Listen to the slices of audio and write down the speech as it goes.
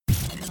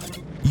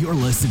You're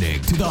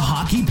listening to the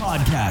Hockey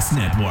Podcast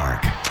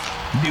Network.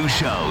 New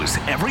shows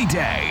every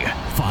day.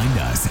 Find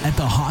us at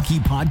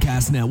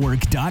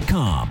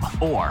thehockeypodcastnetwork.com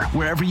or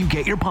wherever you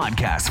get your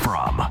podcasts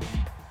from.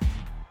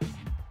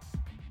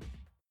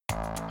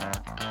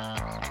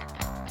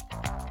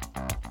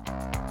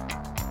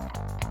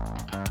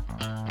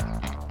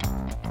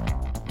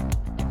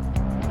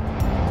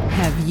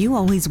 Have you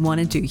always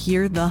wanted to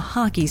hear the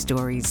hockey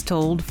stories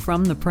told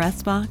from the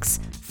press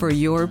box? For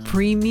your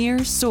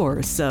premier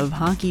source of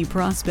hockey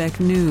prospect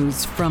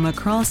news from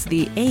across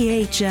the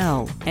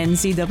AHL,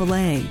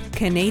 NCAA,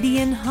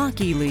 Canadian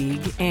Hockey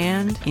League,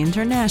 and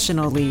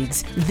international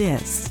leagues,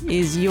 this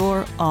is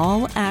your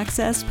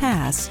all-access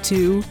pass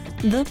to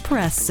The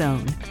Press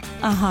Zone,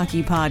 a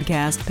hockey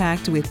podcast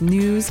packed with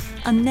news,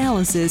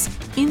 analysis,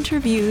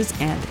 interviews,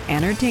 and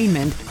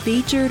entertainment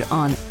featured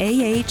on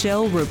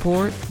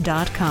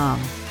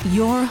AHLReport.com.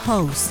 Your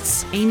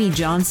hosts, Amy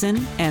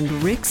Johnson and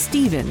Rick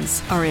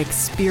Stevens, are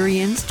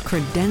experienced,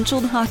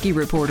 credentialed hockey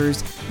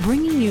reporters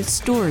bringing you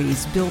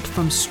stories built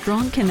from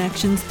strong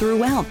connections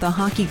throughout the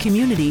hockey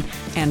community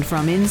and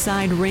from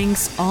inside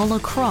rinks all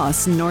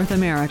across North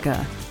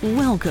America.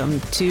 Welcome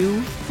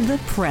to The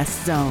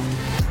Press Zone.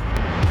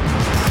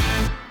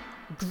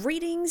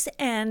 Greetings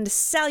and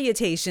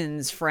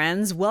salutations,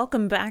 friends.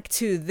 Welcome back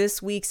to this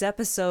week's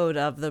episode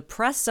of the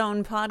Press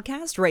Zone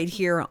podcast right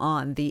here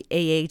on the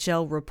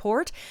AHL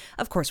Report.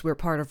 Of course, we're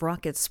part of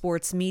Rocket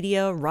Sports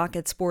Media,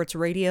 Rocket Sports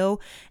Radio,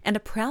 and a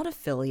proud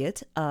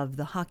affiliate of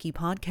the Hockey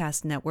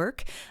Podcast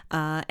Network.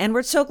 And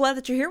we're so glad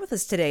that you're here with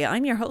us today.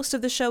 I'm your host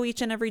of the show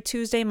each and every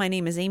Tuesday. My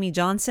name is Amy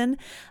Johnson.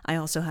 I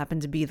also happen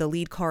to be the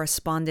lead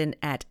correspondent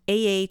at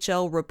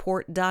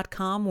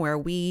AHLReport.com, where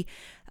we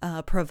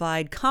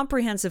provide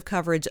comprehensive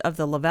coverage of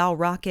the Laval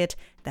Rocket,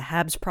 the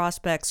Habs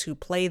prospects who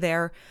play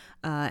there,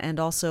 and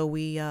also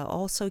we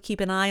also keep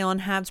an eye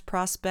on Habs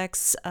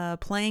prospects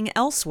playing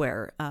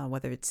elsewhere,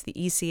 whether it's the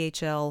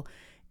ECHL,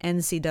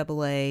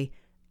 NCAA,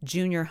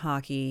 junior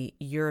hockey,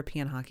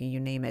 European hockey,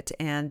 you name it.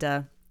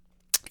 And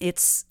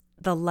it's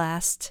the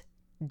last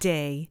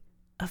day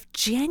of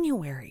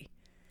January.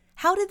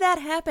 How did that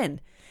happen?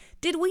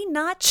 Did we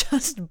not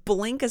just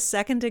blink a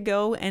second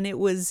ago and it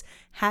was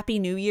Happy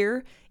New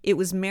Year? It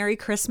was Merry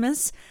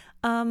Christmas.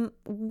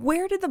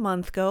 Where did the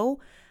month go?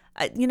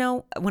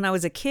 When I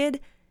was a kid,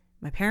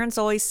 my parents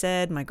always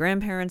said, my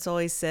grandparents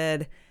always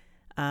said,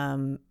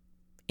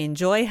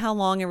 enjoy how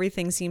long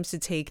everything seems to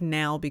take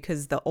now,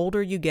 because the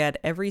older you get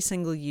every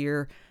single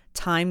year,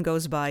 time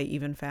goes by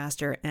even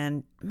faster.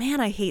 And man,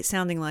 I hate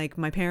sounding like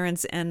my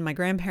parents and my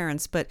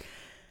grandparents, but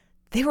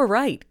they were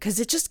right, because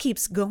it just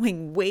keeps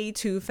going way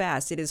too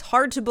fast. It is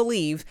hard to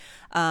believe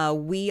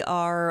we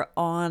are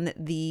on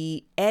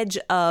the edge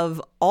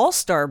of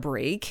All-Star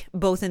break,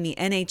 both in the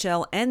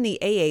NHL and the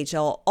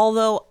AHL.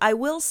 Although I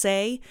will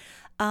say,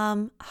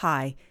 the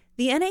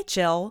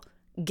NHL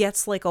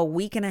gets like a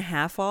week and a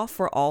half off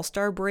for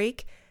All-Star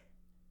break.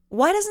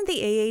 Why doesn't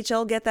the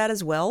AHL get that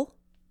as well?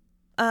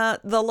 The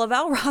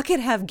Laval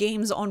Rocket have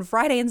games on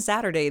Friday and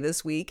Saturday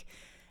this week,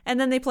 and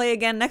then they play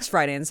again next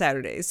Friday and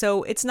Saturday.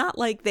 So it's not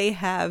like they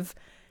have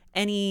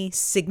any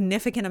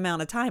significant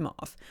amount of time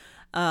off.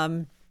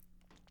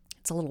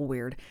 It's a little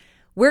weird.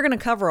 We're going to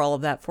cover all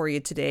of that for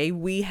you today.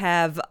 We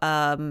have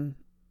a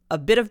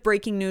bit of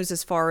breaking news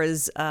as far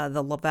as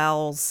the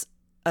Laval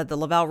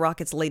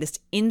Rockets' latest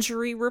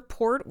injury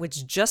report,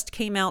 which just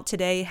came out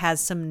today,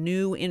 has some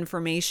new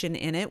information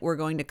in it. We're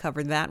going to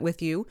cover that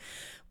with you.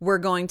 We're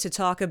going to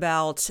talk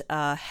about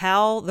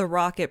how the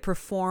Rocket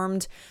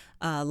performed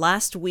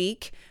last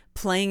week,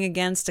 playing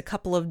against a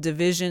couple of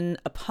division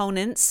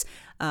opponents,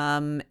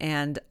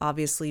 and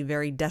obviously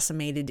very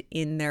decimated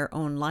in their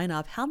own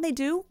lineup. How'd they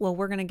do? Well,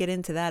 we're going to get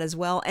into that as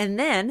well. And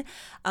then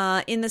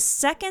in the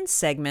second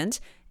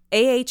segment,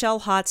 AHL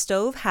Hot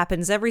Stove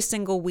happens every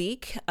single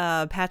week.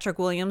 Patrick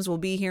Williams will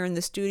be here in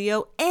the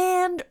studio,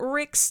 and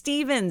Rick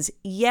Stevens.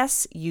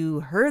 Yes, you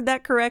heard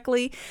that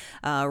correctly.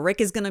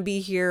 Rick is going to be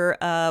here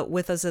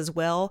with us as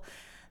well.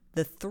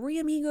 The three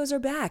amigos are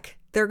back.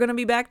 They're going to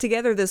be back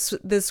together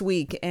this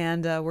week,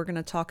 and we're going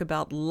to talk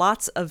about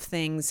lots of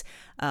things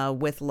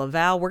with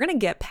Laval. We're going to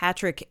get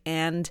Patrick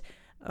and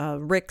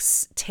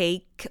Rick's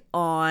take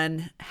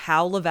on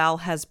how Laval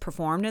has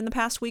performed in the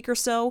past week or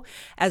so,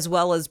 as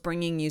well as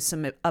bringing you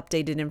some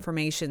updated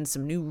information,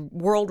 some new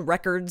world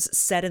records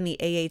set in the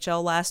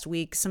AHL last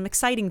week, some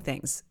exciting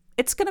things.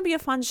 It's going to be a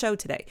fun show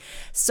today.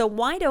 So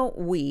why don't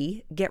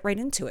we get right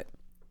into it?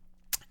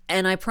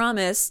 And I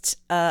promised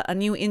a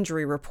new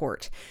injury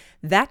report.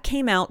 That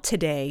came out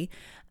today.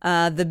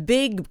 The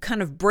big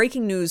kind of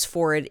breaking news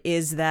for it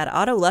is that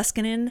Otto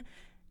Leskinen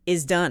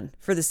is done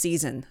for the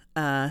season.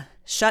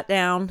 Shut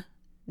down,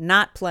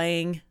 not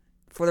playing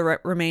for the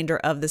remainder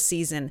of the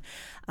season.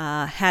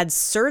 Had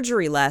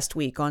surgery last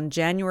week on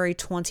January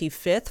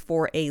 25th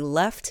for a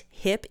left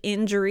hip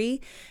injury,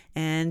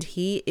 and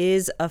he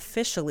is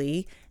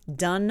officially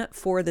done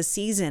for the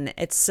season.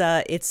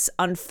 It's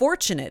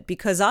unfortunate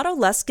because Otto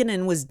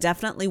Leskinen was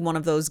definitely one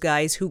of those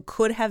guys who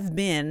could have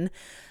been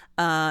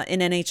an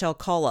NHL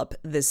call-up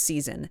this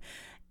season.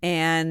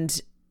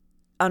 And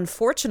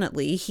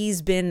unfortunately,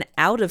 he's been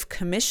out of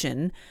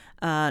commission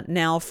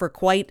now for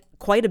quite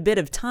a bit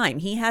of time.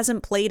 He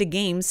hasn't played a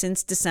game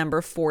since December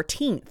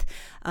 14th.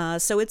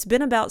 So it's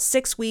been about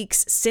 6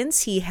 weeks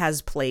since he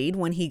has played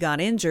when he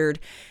got injured.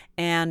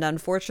 And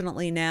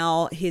unfortunately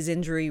now his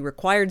injury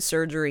required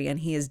surgery and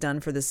he is done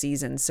for the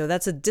season. So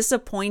that's a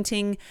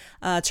disappointing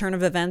turn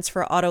of events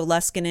for Otto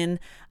Leskinen.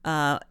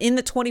 In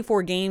the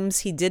 24 games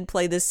he did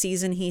play this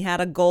season, he had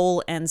a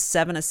goal and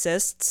 7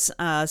 assists.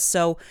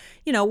 So,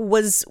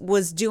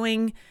 was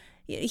doing...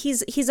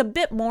 He's a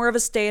bit more of a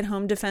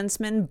stay-at-home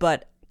defenseman,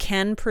 but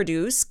can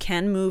produce,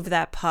 can move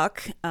that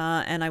puck,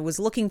 and I was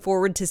looking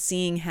forward to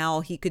seeing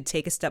how he could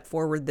take a step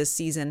forward this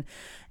season,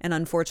 and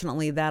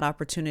unfortunately that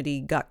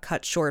opportunity got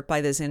cut short by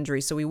this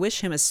injury, so we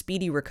wish him a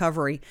speedy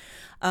recovery.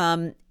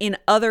 In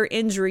other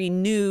injury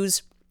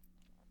news,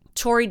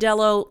 Tori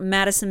Dello,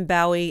 Madison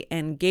Bowie,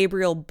 and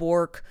Gabriel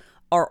Bork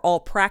are all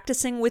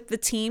practicing with the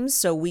team,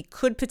 so we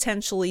could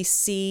potentially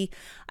see,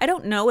 I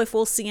don't know if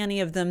we'll see any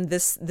of them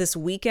this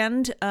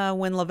weekend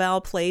when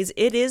Laval plays.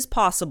 It is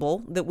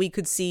possible that we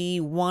could see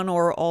one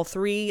or all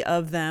three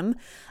of them.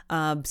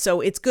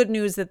 So it's good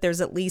news that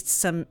there's at least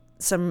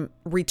some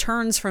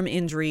returns from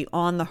injury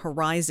on the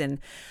horizon.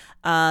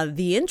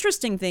 The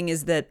interesting thing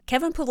is that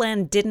Kevin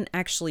Poulin didn't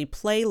actually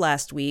play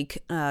last week.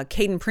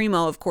 Caden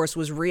Primo, of course,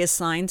 was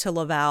reassigned to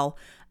Laval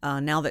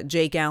now that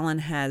Jake Allen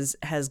has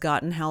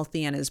gotten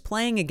healthy and is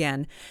playing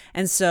again.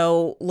 And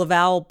so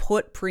Laval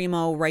put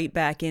Primo right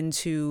back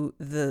into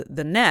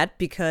the net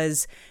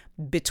because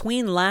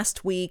between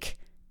last week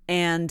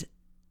and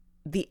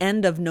the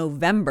end of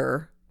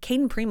November,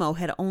 Caden Primo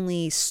had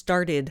only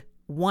started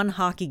one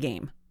hockey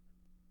game.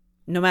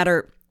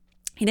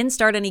 He didn't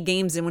start any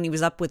games when he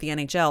was up with the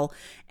NHL,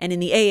 and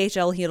in the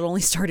AHL he had only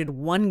started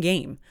one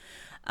game.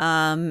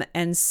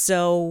 And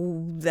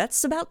so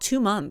that's about 2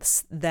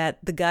 months that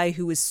the guy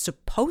who is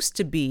supposed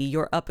to be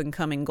your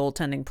up-and-coming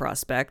goaltending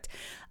prospect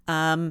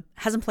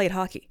hasn't played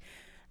hockey,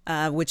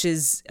 which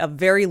is a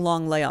very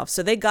long layoff.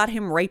 So they got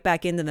him right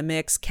back into the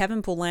mix.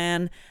 Kevin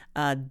Poulin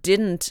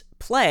didn't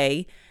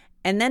play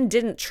and then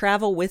didn't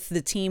travel with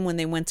the team when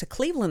they went to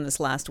Cleveland this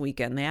last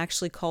weekend. They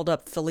actually called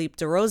up Philippe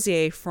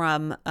Desrosiers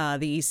from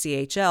the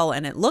ECHL,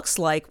 and it looks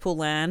like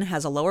Poulin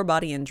has a lower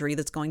body injury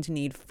that's going to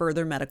need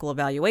further medical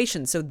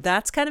evaluation. So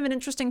that's kind of an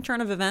interesting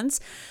turn of events.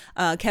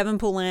 Kevin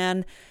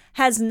Poulin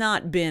has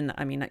not been,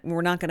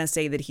 we're not going to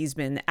say that he's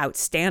been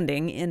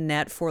outstanding in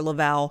net for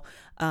Laval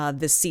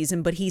this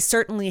season, but he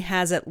certainly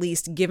has at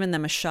least given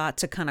them a shot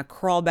to kind of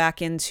crawl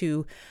back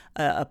into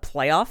a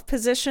playoff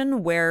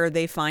position where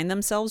they find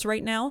themselves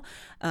right now.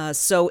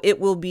 So it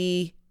will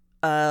be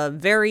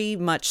very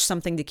much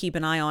something to keep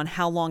an eye on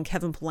how long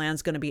Kevin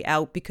Poulin's going to be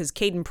out, because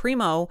Caden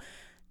Primo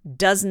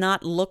does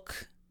not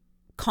look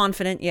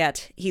confident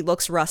yet. He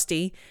looks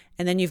rusty.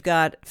 And then you've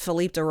got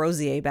Philippe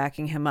Desrosiers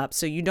backing him up.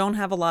 So you don't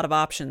have a lot of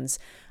options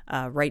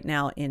right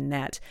now in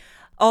net.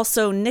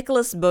 Also,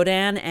 Nicholas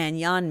Baudin and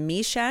Jan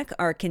Mishak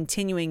are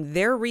continuing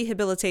their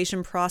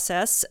rehabilitation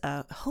process.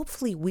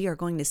 Hopefully we are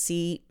going to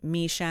see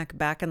Mishak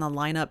back in the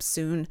lineup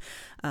soon.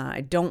 I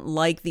don't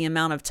like the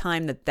amount of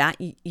time that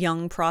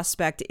young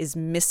prospect is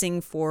missing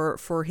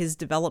for his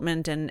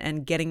development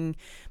and getting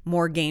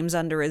more games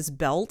under his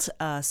belt.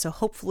 So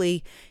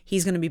hopefully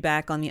he's going to be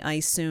back on the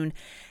ice soon.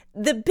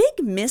 The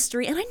big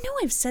mystery, and I know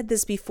I've said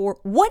this before,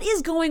 what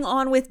is going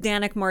on with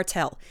Danik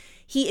Martel?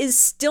 He is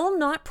still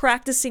not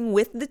practicing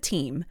with the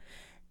team.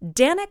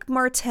 Danik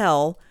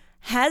Martel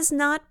has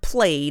not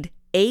played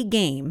a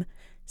game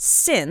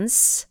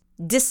since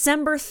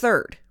December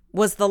 3rd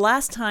was the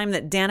last time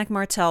that Danik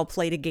Martel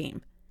played a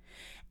game.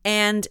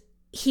 And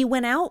he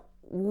went out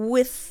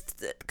with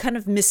kind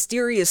of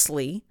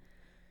mysteriously,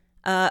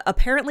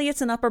 apparently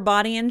it's an upper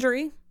body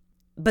injury,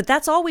 but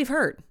that's all we've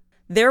heard.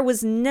 There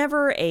was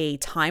never a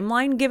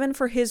timeline given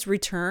for his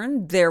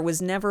return. There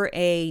was never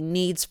a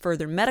needs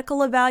further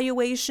medical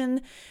evaluation.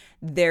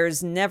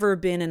 There's never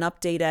been an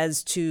update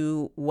as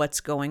to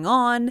what's going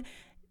on.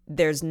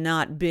 There's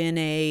not been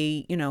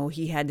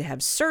he had to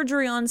have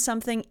surgery on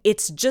something.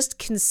 It's just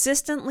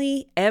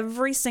consistently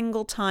every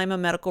single time a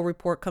medical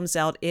report comes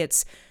out,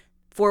 it's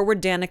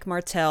forward Danik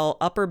Martel,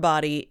 upper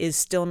body, is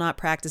still not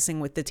practicing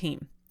with the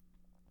team.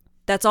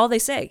 That's all they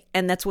say.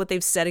 And that's what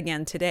they've said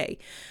again today.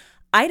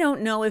 I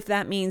don't know if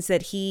that means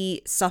that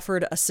he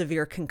suffered a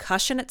severe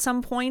concussion at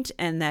some point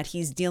and that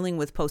he's dealing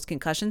with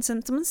post-concussion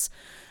symptoms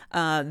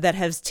that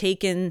has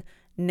taken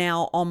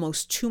now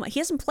almost 2 months. He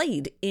hasn't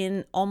played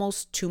in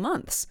almost 2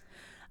 months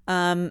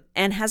and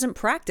hasn't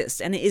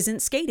practiced and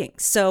isn't skating.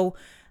 So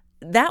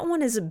that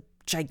one is a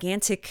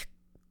gigantic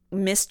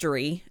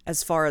mystery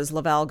as far as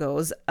Laval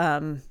goes.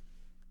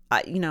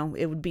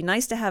 It would be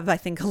nice to have, I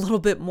think, a little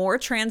bit more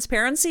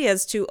transparency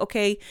as to,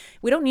 okay,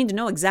 we don't need to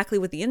know exactly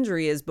what the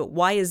injury is, but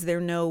why is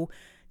there no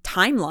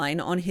timeline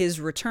on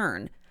his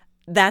return?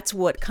 That's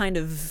what kind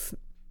of,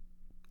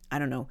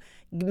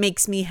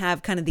 makes me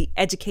have kind of the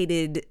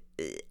educated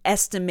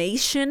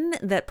estimation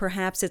that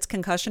perhaps it's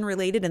concussion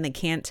related and they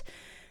can't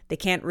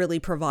really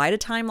provide a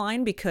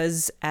timeline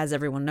because, as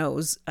everyone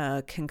knows,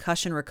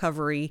 concussion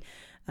recovery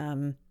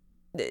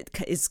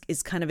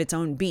is kind of its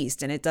own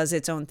beast, and it does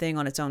its own thing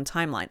on its own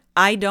timeline.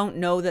 I don't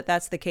know that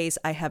that's the case.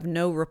 I have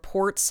no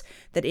reports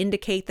that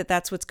indicate that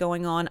that's what's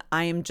going on.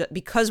 I am just,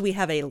 because we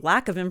have a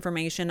lack of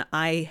information,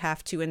 I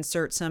have to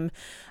insert some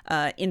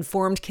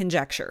informed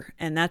conjecture,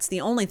 and that's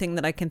the only thing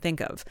that I can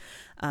think of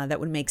that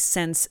would make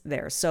sense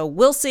there. So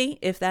we'll see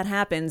if that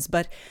happens,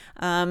 but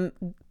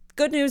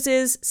good news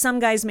is some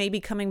guys may be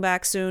coming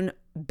back soon.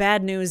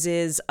 Bad news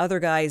is other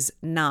guys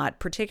not,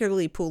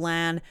 particularly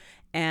Poulin,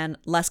 and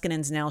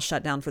Leskinen's now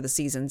shut down for the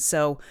season.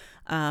 So,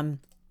 it's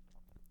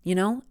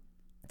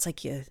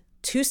like you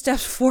 2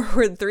 steps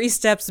forward, 3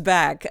 steps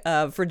back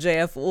for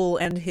JF Uhl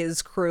and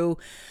his crew.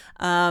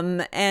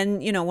 And,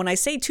 when I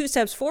say 2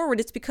 steps forward,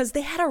 it's because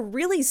they had a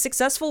really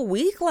successful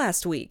week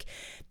last week.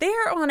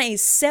 They're on a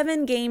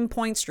 7-game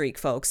point streak,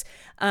 folks.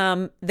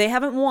 They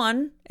haven't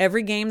won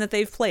every game that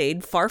they've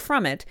played, far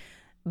from it,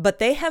 but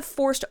they have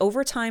forced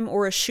overtime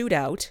or a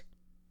shootout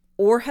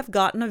or have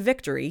gotten a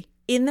victory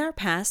in their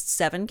past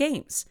 7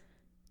 games.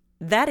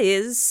 That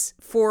is,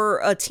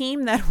 for a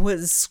team that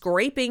was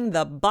scraping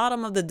the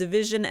bottom of the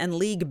division and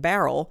league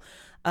barrel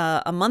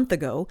a month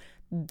ago,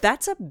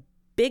 that's a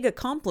big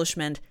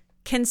accomplishment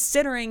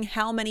considering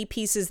how many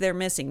pieces they're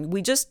missing.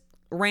 We just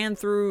ran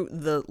through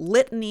the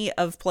litany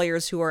of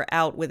players who are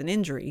out with an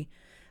injury.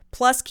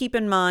 Plus, keep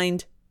in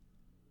mind,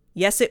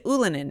 Jesse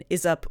Ylönen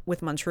is up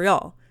with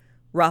Montreal.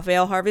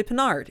 Raphael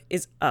Harvey-Pinard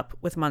is up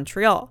with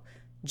Montreal.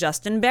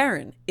 Justin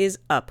Barron is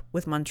up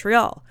with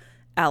Montreal.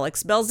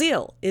 Alex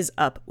Belzile is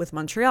up with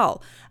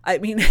Montreal. I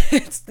mean,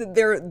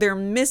 they're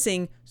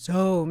missing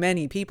so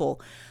many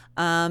people.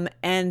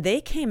 And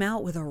they came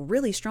out with a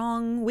really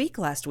strong week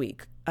last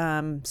week,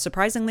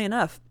 surprisingly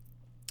enough.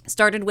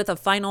 Started with a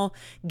final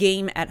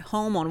game at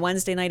home on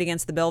Wednesday night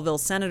against the Belleville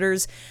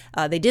Senators.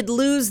 They did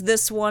lose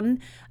this one,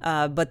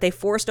 but they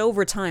forced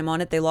overtime on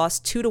it. They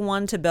lost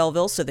 2-1 to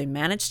Belleville, so they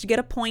managed to get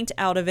a point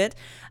out of it.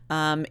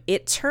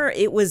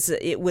 It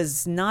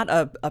was not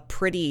a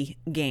pretty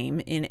game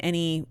in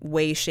any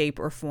way, shape,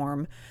 or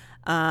form.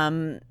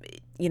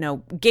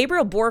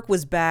 Gabriel Bourque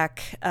was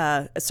back.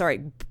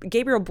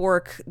 Gabriel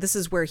Bourque, this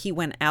is where he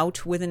went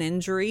out with an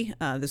injury.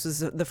 This was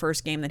the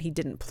first game that he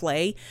didn't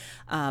play.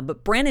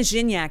 But Brandon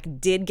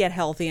Gignac did get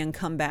healthy and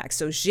come back.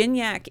 So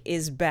Gignac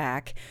is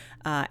back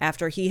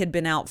after he had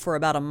been out for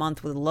about a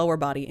month with a lower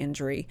body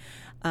injury.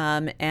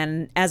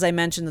 And as I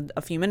mentioned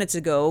a few minutes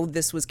ago,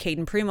 this was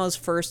Caden Primo's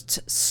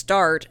first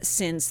start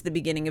since the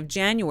beginning of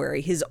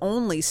January, his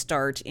only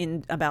start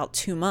in about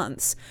 2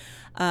 months.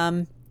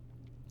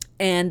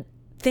 And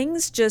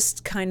things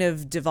just kind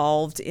of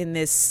devolved in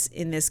this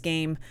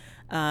game.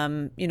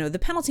 The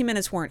penalty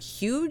minutes weren't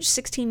huge,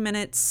 16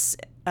 minutes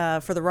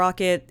for the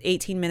Rocket,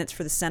 18 minutes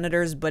for the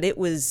Senators, but it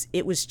was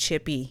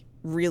chippy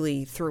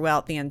really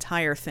throughout the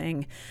entire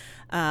thing.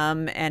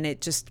 And it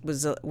just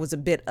was a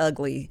bit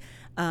ugly.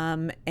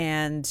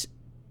 And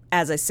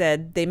as I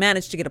said, they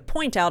managed to get a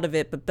point out of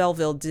it, but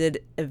Belleville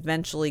did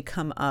eventually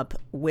come up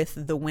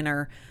with the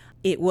winner.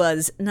 It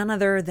was none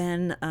other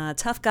than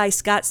tough guy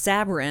Scott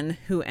Sabourin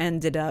who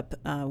ended up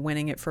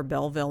winning it for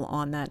Belleville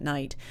on that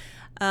night.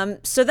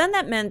 So then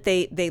that meant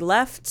they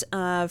left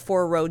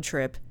for a road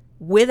trip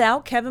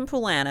without Kevin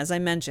Poulin, as I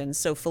mentioned.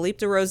 So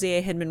Philippe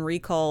Desrosiers had been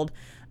recalled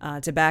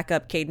to back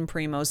up Caden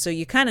Primo. So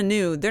you kind of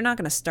knew they're not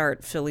going to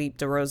start Philippe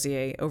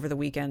Desrosiers over the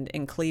weekend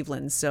in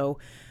Cleveland. So,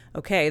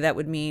 okay, that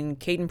would mean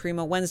Caden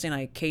Primo Wednesday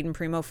night, Caden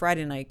Primo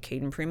Friday night,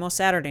 Caden Primo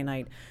Saturday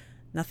night.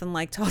 Nothing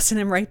like tossing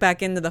him right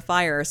back into the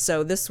fire.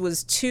 So this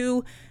was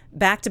 2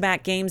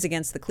 back-to-back games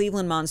against the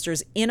Cleveland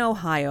Monsters in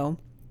Ohio.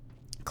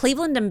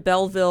 Cleveland and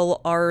Belleville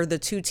are the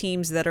 2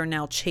 teams that are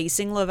now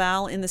chasing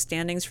Laval in the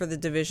standings for the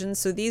division.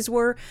 So these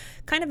were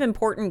kind of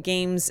important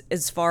games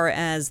as far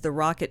as the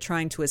Rocket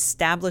trying to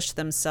establish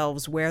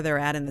themselves where they're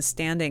at in the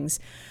standings.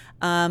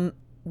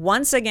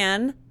 Once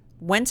again,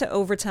 went to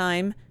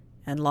overtime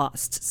and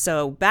lost.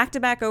 So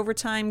back-to-back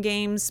overtime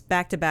games,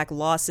 back-to-back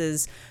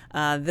losses.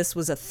 This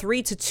was a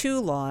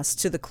 3-2 loss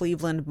to the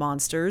Cleveland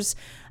Monsters.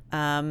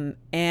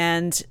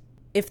 And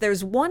if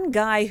there's one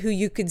guy who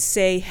you could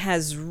say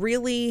has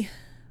really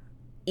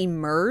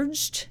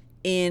emerged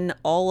in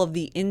all of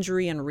the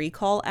injury and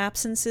recall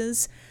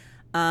absences,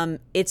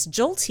 it's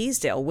Joel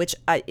Teasdale, which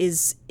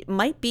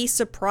might be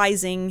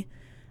surprising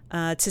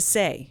to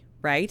say.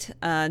 Right?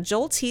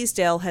 Joel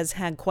Teasdale has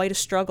had quite a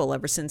struggle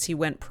ever since he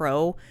went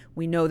pro.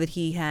 We know that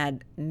he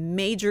had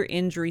major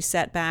injury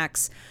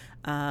setbacks,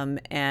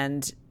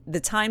 and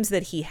the times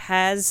that he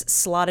has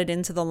slotted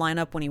into the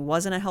lineup when he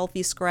wasn't a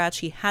healthy scratch,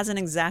 he hasn't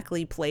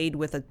exactly played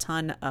with a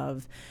ton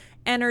of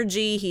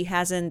energy. He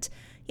hasn't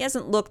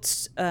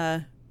looked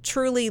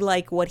truly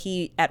like what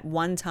he at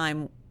one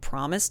time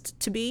promised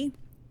to be.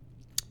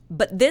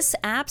 But this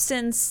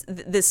absence,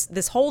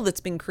 this hole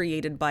that's been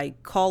created by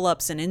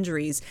call-ups and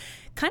injuries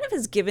kind of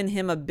has given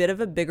him a bit of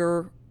a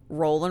bigger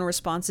role and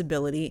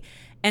responsibility.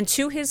 And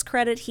to his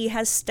credit, he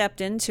has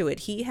stepped into it.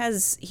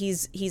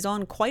 He's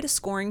on quite a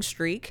scoring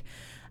streak.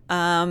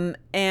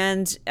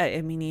 And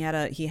I mean, he had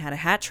a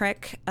hat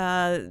trick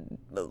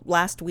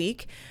last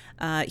week.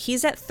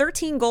 He's at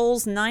 13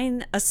 goals,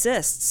 9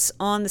 assists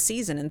on the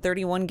season in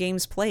 31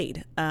 games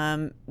played,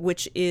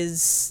 which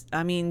is,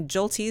 I mean,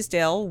 Joel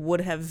Teasdale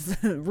would have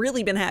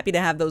really been happy to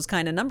have those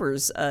kind of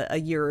numbers a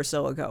year or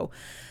so ago.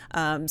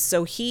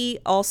 So he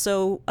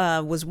also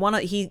was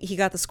he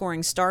got the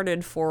scoring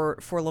started for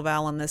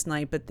Laval on this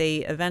night, but they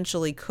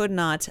eventually could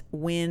not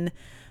win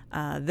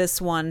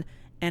this one,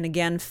 and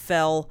again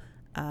fell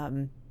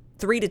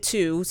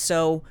 3-2.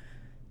 So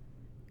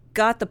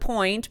got the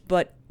point,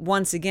 but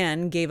once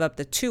again gave up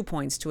the 2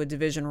 points to a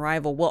division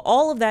rival. Well,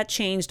 all of that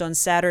changed on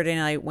Saturday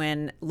night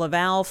when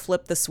Laval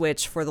flipped the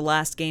switch for the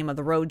last game of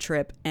the road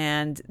trip,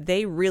 and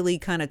they really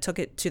kind of took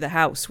it to the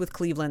house with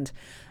Cleveland.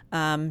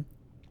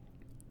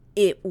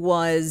 It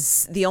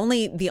was the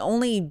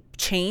only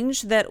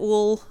change that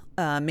Uhl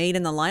made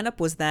in the lineup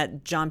was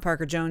that John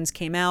Parker Jones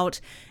came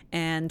out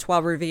and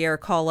Trois Rivières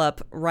call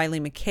up Riley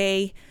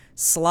McKay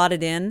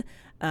slotted in.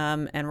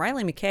 And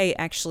Riley McKay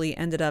actually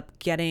ended up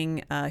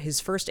getting his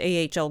first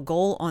AHL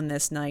goal on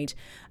this night.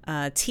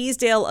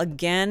 Teasdale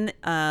again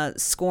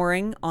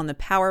scoring on the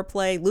power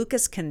play.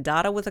 Lucas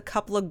Candata with a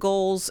couple of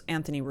goals.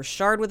 Anthony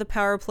Richard with a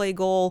power play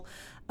goal.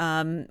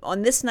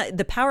 On this night,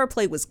 the power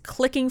play was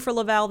clicking for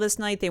Laval this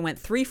night. They went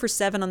 3 for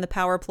 7 on the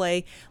power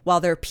play, while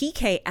their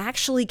PK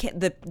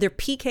their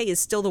PK is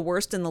still the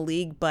worst in the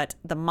league, but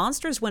the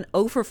Monsters went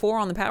 0 for 4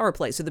 on the power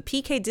play. So the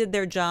PK did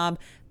their job.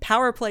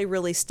 Power play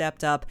really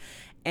stepped up.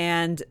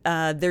 And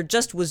there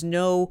just was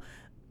no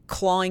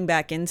clawing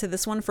back into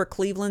this one for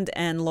Cleveland,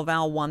 and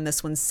Laval won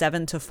this one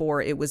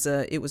 7-4. It was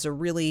a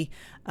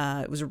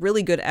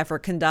really good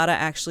effort. Candata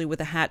actually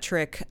with a hat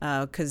trick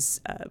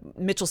because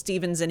Mitchell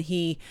Stevens and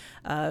he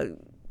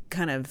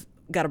kind of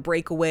got a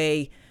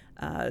breakaway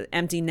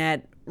empty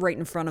net right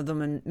in front of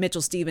them, and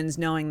Mitchell Stevens,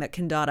 knowing that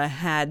Candata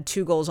had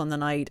 2 goals on the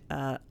night,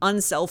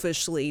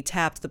 unselfishly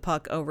tapped the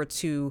puck over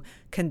to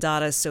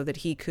Candata so that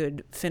he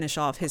could finish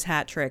off his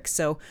hat trick.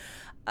 So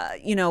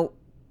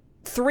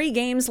 3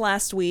 games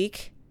last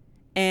week,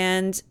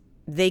 and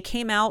they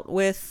came out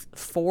with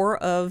 4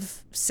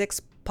 of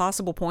 6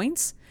 possible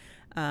points.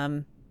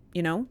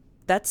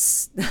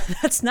 That's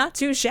not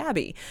too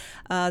shabby.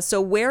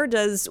 So where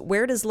does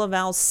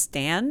Laval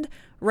stand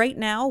right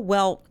now?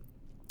 Well,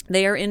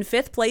 they are in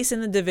 5th place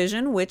in the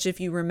division, which, if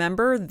you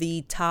remember,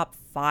 the top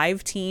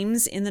 5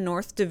 teams in the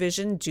North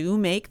Division do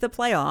make the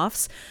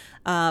playoffs.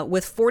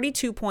 With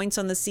 42 points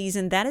on the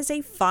season, that is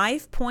a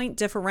 5-point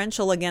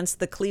differential against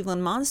the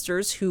Cleveland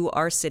Monsters, who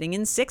are sitting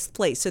in 6th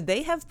place. So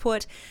they have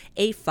put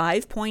a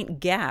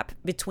 5-point gap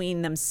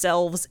between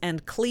themselves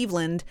and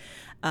Cleveland,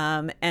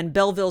 and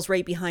Belleville's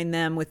right behind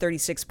them with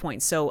 36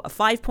 points. So a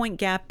 5-point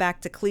gap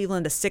back to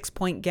Cleveland, a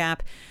 6-point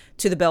gap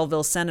to the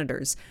Belleville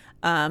Senators.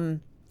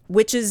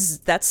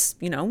 That's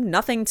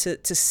nothing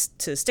to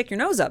stick your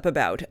nose up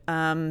about.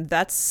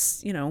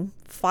 That's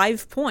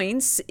 5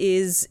 points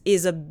is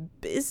a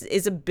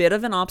bit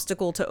of an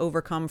obstacle to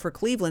overcome for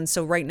Cleveland.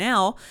 So right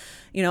now,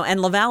 and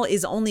Laval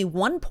is only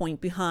 1 point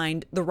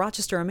behind the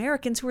Rochester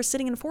Americans, who are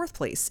sitting in 4th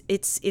place.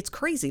 It's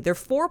crazy. They're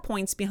 4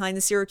 points behind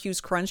the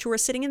Syracuse Crunch, who are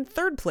sitting in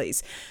 3rd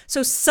place.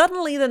 So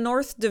suddenly the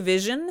North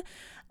Division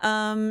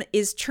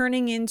is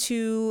turning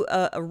into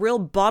a real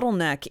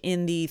bottleneck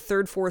in the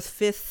 3rd, 4th,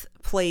 5th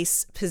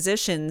place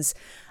positions,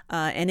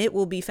 and it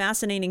will be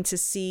fascinating to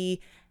see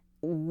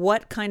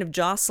what kind of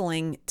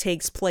jostling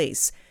takes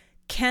place.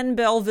 Can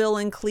Belleville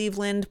and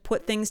Cleveland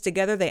put things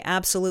together? They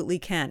absolutely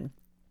can.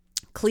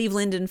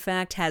 Cleveland, in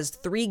fact, has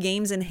 3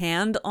 games in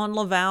hand on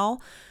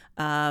Laval.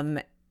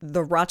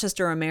 The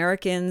Rochester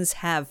Americans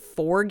have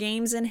 4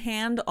 games in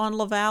hand on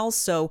Laval,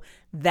 so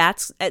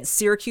that's at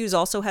Syracuse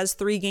also has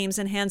 3 games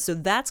in hand, so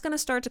that's going to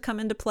start to come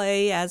into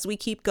play as we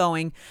keep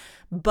going.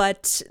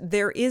 But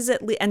there is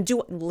at least, and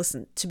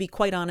listen, to be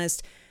quite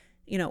honest,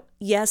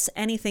 yes,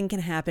 anything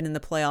can happen in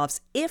the playoffs.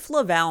 If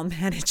Laval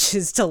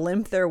manages to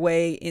limp their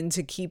way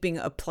into keeping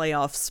a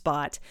playoff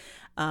spot,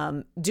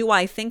 do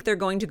I think they're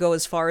going to go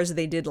as far as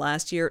they did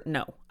last year?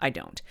 No, I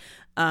don't.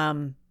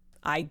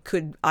 I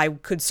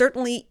could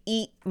certainly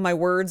eat my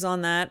words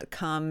on that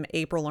come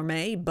April or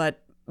May,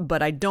 but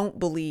I don't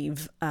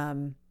believe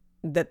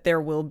that there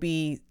will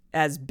be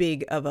as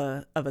big of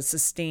a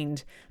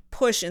sustained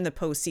push in the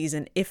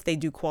postseason if they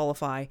do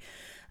qualify.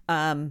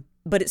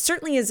 But it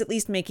certainly is at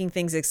least making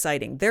things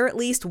exciting. They're at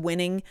least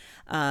winning.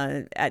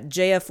 At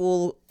JF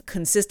Uhl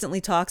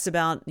consistently talks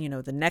about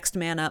the next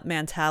man up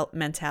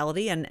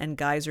mentality, and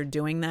guys are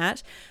doing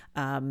that.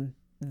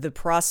 The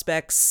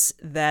prospects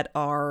that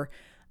are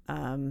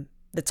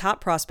the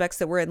top prospects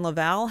that were in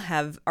Laval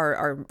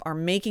are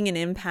making an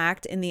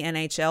impact in the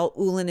NHL.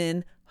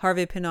 Uhlinen,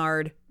 Harvey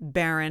Pinard,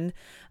 Barron.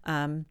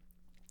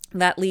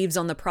 That leaves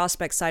on the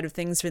prospect side of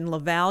things in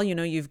Laval,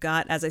 you've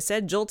got, as I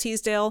said, Joel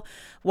Teasdale.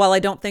 While I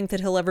don't think that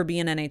he'll ever be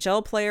an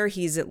NHL player,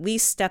 he's at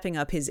least stepping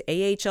up his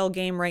AHL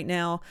game right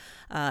now.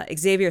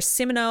 Xavier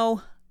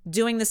Simoneau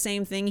doing the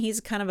same thing.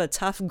 He's kind of a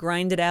tough,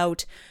 grinded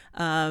out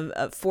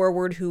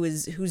forward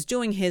who's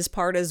doing his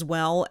part as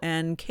well.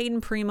 And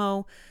Caden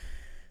Primo,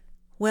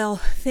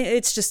 Well,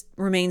 it just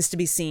remains to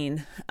be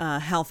seen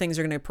how things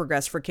are going to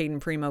progress for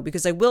Caden Primo,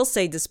 because I will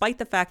say, despite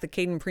the fact that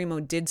Caden Primo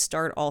did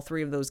start all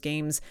 3 of those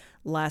games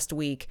last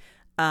week,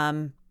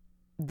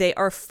 they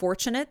are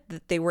fortunate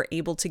that they were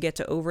able to get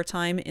to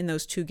overtime in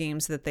those 2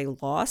 games that they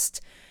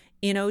lost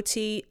in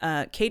OT.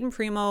 Caden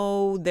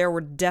Primo, there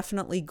were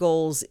definitely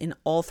goals in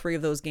all 3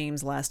 of those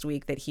games last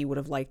week that he would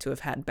have liked to have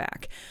had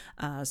back.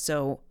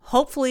 So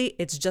hopefully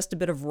it's just a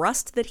bit of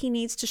rust that he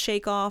needs to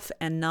shake off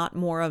and not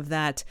more of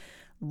that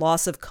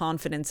loss of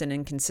confidence and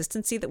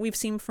inconsistency that we've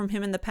seen from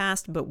him in the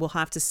past. But we'll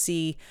have to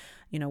see,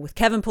 with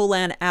Kevin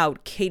Poulin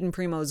out, Caden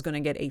Primo is going to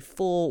get a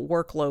full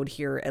workload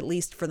here, at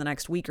least for the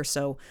next week or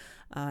so.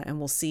 And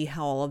we'll see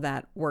how all of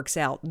that works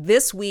out.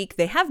 This week,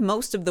 they have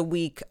most of the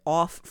week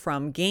off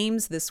from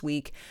games this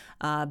week,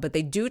 but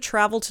they do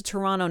travel to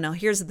Toronto. Now,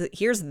 here's the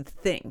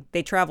thing.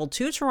 They travel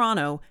to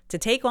Toronto to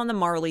take on the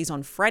Marlies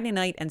on Friday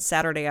night and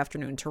Saturday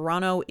afternoon.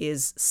 Toronto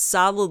is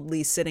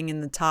solidly sitting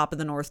in the top of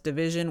the North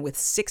Division with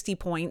 60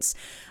 points.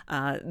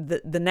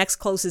 The next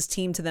closest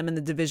team to them in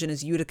the division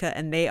is Utica,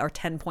 and they are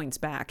 10 points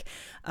back.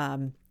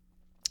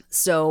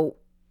 So,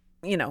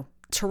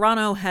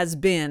 Toronto has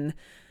been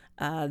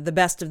the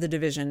best of the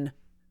division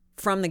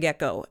from the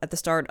get-go at the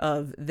start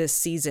of this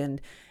season.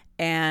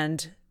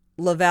 And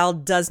Laval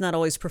does not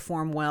always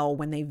perform well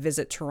when they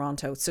visit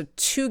Toronto. So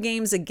 2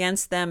 games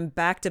against them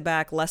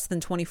back-to-back, less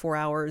than 24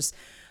 hours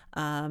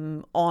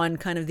on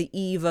kind of the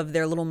eve of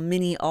their little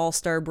mini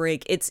all-star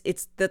break.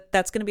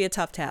 That's going to be a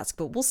tough task,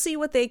 but we'll see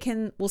what they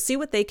can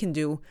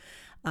do.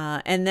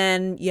 And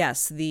then,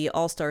 yes, the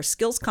All-Star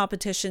Skills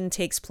Competition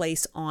takes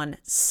place on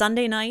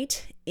Sunday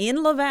night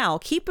in Laval.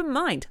 Keep in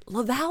mind,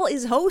 Laval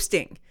is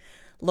hosting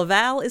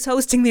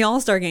the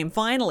All-Star Game,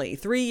 finally,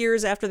 3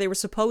 years after they were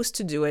supposed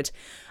to do it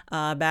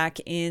back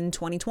in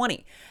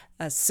 2020.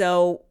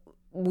 So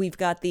we've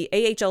got the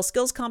AHL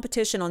Skills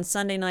Competition on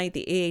Sunday night,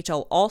 the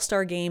AHL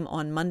All-Star Game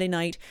on Monday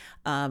night.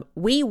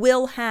 We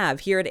will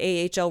have here at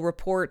AHL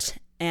Report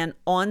and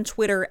on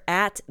Twitter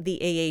at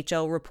the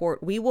AHL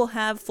Report, we will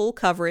have full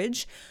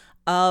coverage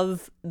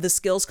of the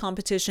skills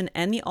competition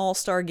and the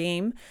All-Star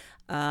Game.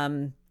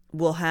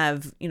 We'll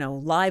have,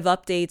 live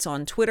updates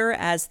on Twitter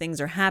as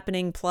things are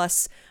happening,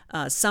 plus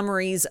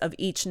summaries of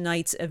each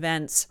night's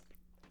events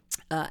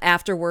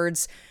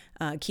afterwards,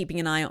 keeping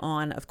an eye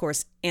on, of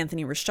course,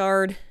 Anthony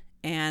Richard.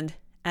 And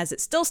as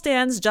it still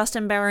stands,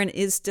 Justin Barron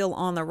is still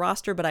on the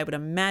roster, but I would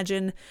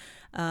imagine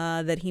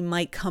that he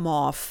might come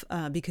off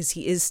because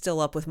he is still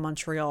up with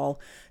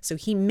Montreal. So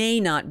he may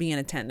not be in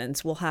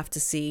attendance. We'll have to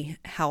see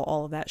how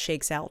all of that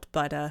shakes out.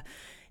 But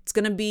it's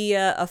going to be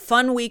a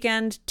fun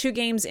weekend, 2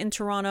 games in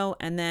Toronto,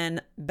 and then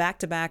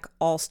back-to-back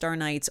All-Star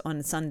nights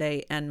on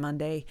Sunday and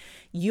Monday.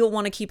 You'll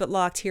want to keep it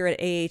locked here at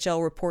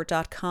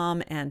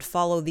ahlreport.com and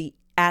follow the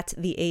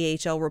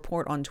AHL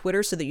Report on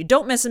Twitter so that you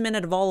don't miss a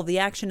minute of all of the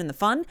action and the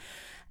fun.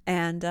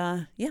 And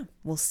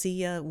we'll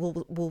see.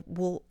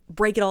 We'll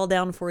break it all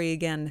down for you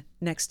again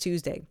next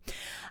Tuesday.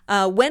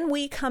 When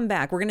we come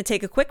back, we're going to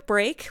take a quick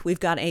break. We've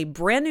got a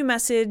brand new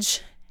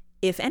message.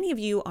 If any of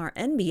you are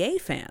NBA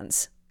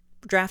fans,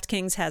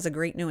 DraftKings has a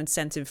great new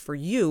incentive for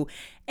you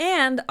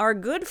and our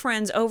good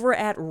friends over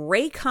at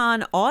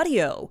Raycon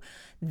Audio.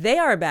 They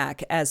are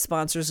back as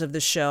sponsors of the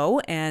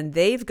show, and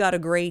they've got a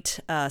great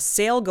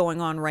sale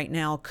going on right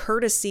now,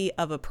 courtesy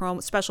of a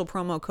special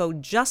promo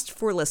code just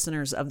for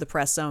listeners of the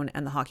Press Zone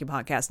and the Hockey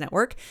Podcast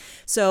Network.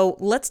 So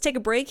let's take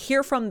a break,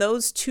 hear from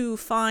those 2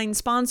 fine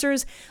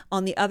sponsors.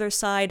 On the other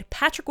side,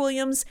 Patrick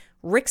Williams,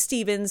 Rick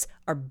Stevens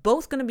are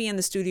both going to be in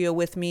the studio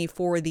with me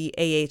for the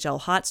AHL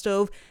Hot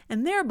Stove,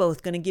 and they're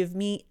both going to give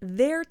me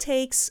their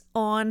takes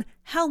on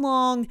how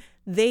long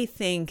they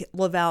think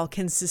Laval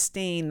can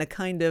sustain the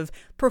kind of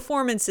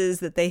performances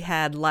that they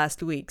had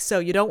last week. So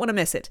you don't want to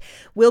miss it.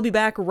 We'll be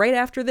back right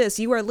after this.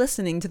 You are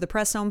listening to the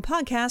Press Zone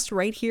podcast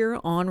right here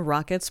on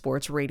Rocket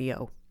Sports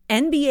Radio.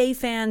 NBA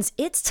fans,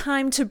 it's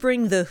time to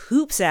bring the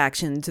hoops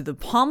action to the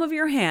palm of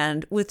your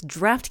hand with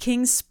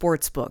DraftKings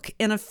Sportsbook,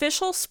 an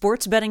official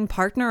sports betting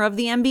partner of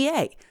the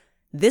NBA.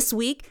 This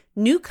week,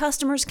 new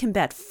customers can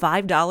bet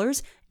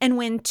 $5 and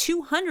win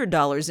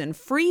 $200 in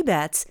free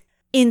bets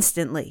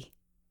instantly.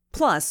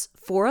 Plus,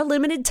 for a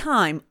limited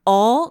time,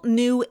 all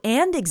new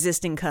and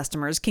existing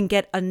customers can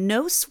get a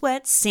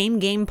no-sweat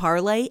same-game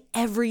parlay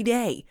every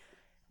day.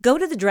 Go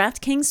to the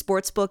DraftKings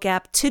Sportsbook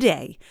app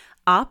today,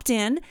 opt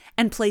in,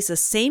 and place a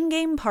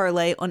same-game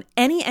parlay on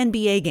any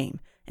NBA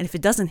game. And if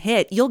it doesn't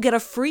hit, you'll get a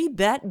free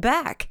bet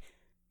back.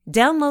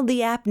 Download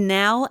the app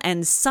now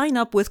and sign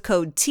up with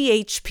code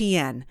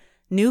THPN.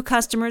 New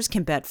customers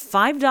can bet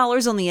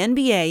 $5 on the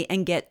NBA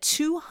and get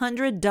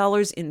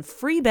 $200 in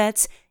free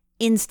bets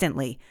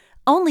instantly.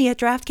 Only at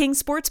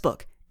DraftKings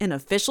Sportsbook, an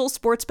official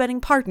sports betting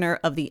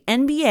partner of the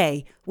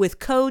NBA with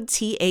code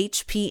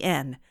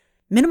THPN.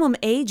 Minimum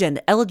age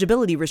and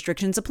eligibility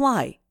restrictions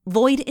apply.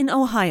 Void in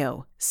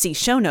Ohio. See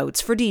show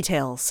notes for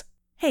details.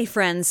 Hey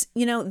friends,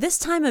 this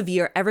time of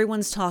year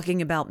everyone's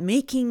talking about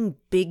making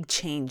big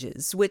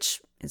changes,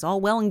 which is all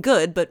well and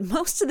good, but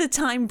most of the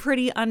time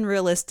pretty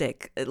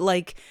unrealistic.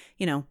 Like,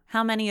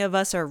 how many of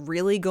us are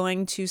really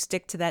going to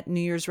stick to that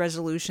New Year's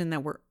resolution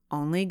that we're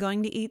only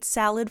going to eat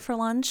salad for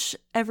lunch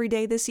every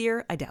day this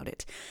year? I doubt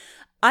it.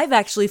 I've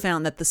actually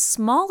found that the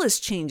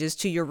smallest changes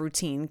to your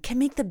routine can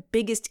make the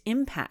biggest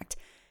impact.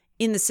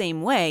 In the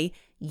same way,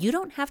 you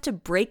don't have to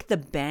break the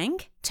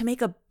bank to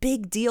make a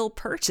big deal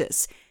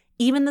purchase.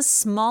 Even the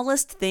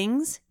smallest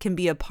things can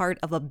be a part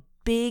of a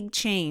big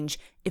change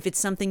if it's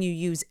something you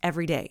use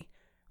every day.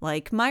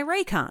 Like my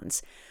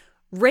Raycons.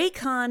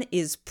 Raycon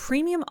is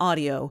premium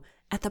audio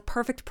at the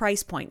perfect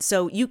price point,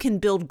 so you can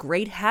build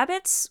great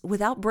habits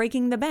without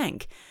breaking the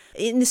bank.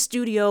 In the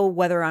studio,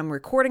 whether I'm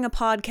recording a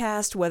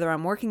podcast, whether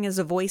I'm working as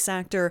a voice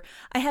actor,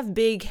 I have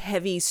big,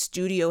 heavy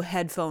studio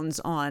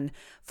headphones on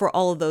for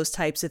all of those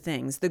types of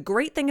things. The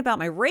great thing about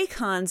my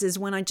Raycons is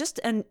when I just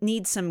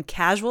need some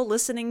casual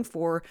listening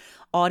for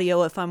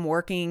audio, if I'm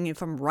working,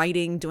 if I'm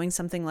writing, doing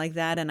something like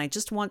that, and I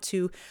just want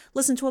to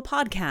listen to a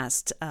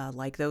podcast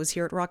like those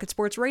here at Rocket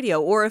Sports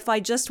Radio, or if I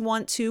just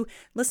want to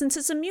listen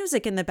to some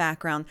music in the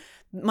background.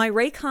 My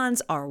Raycons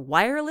are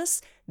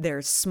wireless,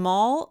 they're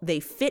small, they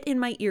fit in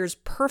my ears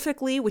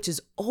perfectly, which is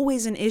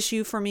always an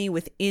issue for me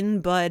with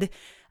in-bud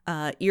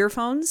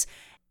earphones.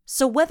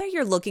 So whether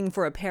you're looking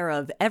for a pair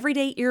of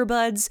everyday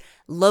earbuds,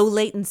 low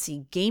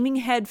latency gaming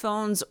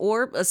headphones,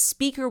 or a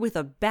speaker with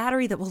a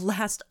battery that will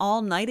last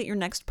all night at your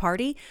next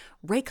party,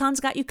 Raycon's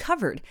got you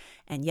covered.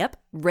 And yep,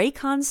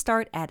 Raycons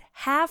start at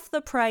half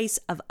the price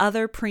of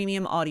other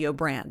premium audio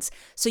brands.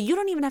 So you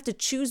don't even have to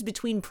choose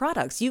between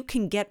products. You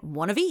can get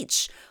one of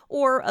each,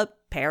 or a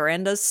pair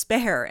and a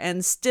spare,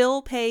 and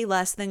still pay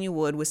less than you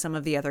would with some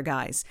of the other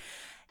guys.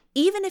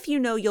 Even if you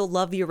know you'll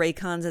love your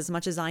Raycons as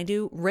much as I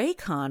do,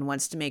 Raycon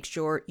wants to make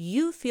sure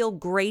you feel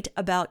great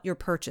about your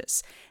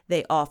purchase.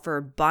 They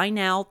offer buy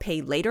now,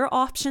 pay later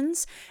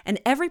options, and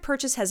every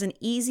purchase has an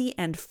easy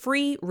and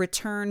free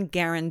return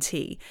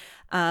guarantee.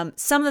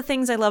 Some of the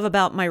things I love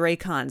about my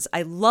Raycons,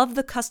 I love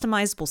the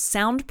customizable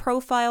sound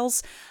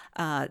profiles,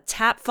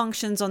 tap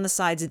functions on the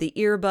sides of the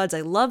earbuds.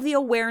 I love the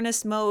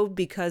awareness mode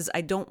because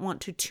I don't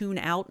want to tune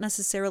out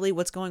necessarily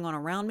what's going on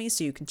around me.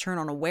 So you can turn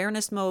on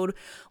awareness mode,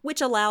 which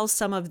allows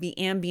some of the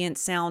ambient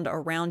sound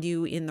around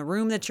you in the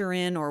room that you're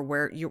in, or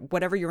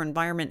whatever your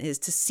environment is,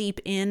 to seep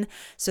in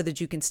so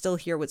that you can still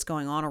hear what's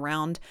going on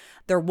around.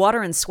 They're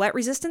water and sweat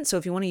resistant, so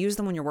if you want to use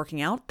them when you're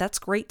working out, that's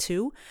great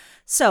too.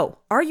 So,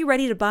 are you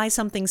ready to buy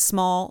something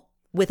small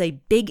with a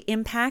big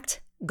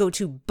impact? Go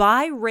to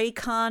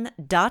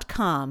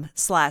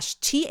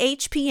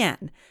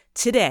buyraycon.com/THPN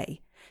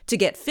today to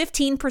get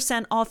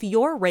 15% off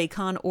your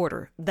Raycon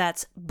order.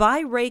 That's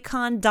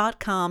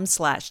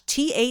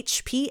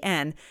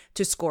buyraycon.com/THPN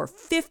to score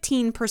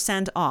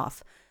 15%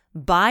 off.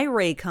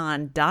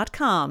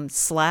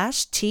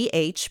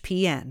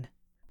 buyraycon.com/THPN.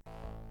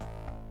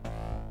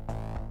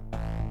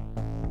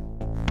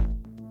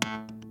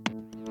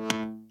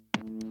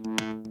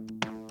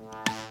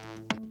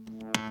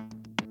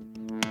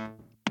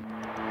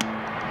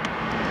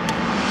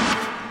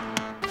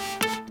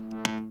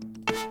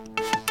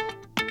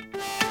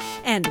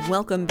 And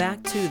welcome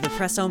back to the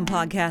Press On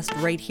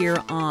podcast right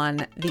here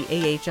on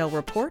the AHL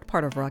Report,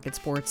 part of Rocket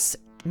Sports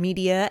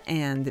Media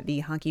and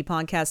the Hockey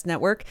Podcast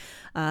Network.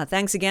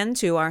 Thanks again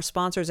to our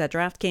sponsors at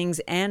DraftKings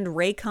and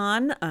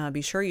Raycon.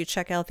 Be sure you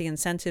check out the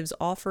incentives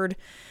offered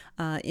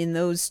in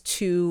those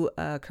two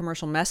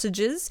commercial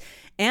messages.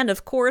 And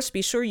of course,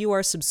 be sure you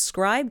are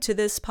subscribed to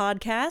this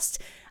podcast.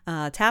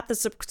 Tap the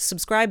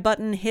subscribe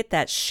button, hit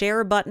that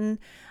share button.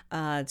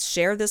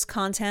 Share this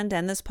content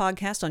and this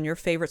podcast on your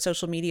favorite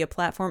social media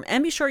platform,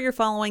 and be sure you're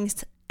following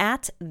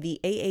at the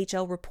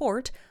AHL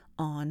Report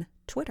on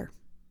Twitter.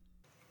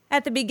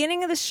 At the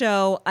beginning of the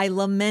show, I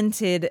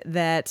lamented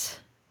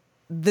that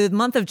the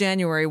month of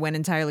January went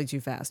entirely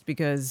too fast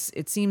because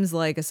it seems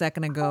like a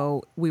second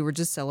ago we were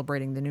just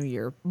celebrating the new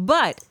year.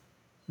 But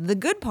the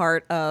good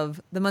part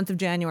of the month of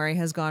January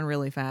has gone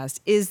really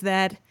fast is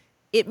that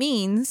it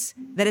means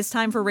that it's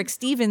time for Rick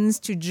Stevens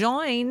to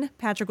join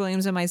Patrick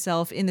Williams and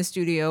myself in the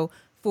studio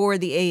for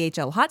the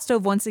AHL Hot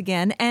Stove once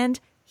again, and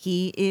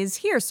he is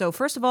here. So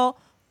first of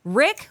all,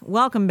 Rick,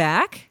 welcome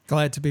back.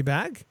 Glad to be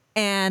back.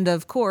 And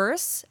of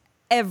course,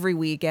 every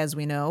week, as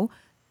we know,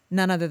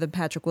 none other than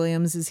Patrick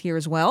Williams is here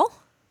as well.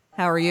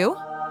 How are you?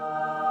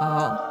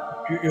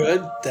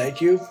 Good,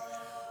 thank you.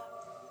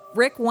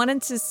 Rick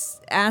wanted to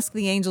ask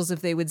the Angels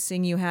if they would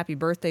sing you happy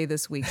birthday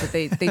this week, but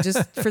they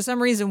just, for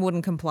some reason,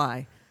 wouldn't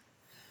comply.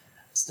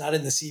 It's not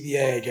in the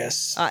CBA, I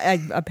guess.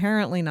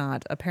 Apparently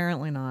not.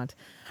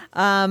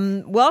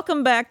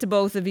 Welcome back to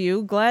both of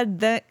you. Glad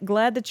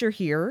that you're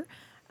here.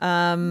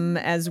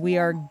 As we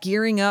are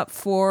gearing up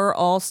for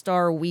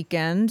All-Star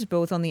Weekend,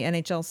 both on the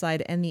NHL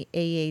side and the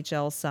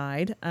AHL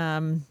side.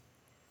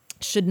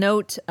 Should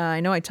note,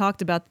 I know I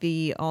talked about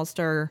the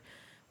All-Star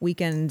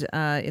Weekend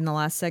in the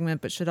last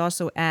segment, but should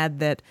also add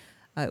that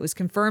it was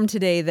confirmed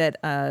today that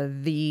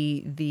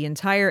the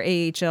entire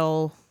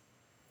AHL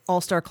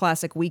All-Star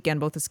Classic weekend,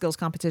 both the skills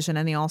competition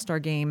and the All-Star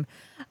game,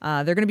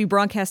 they're going to be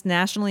broadcast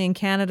nationally in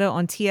Canada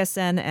on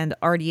TSN and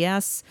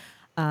RDS.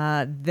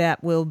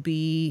 that will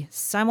be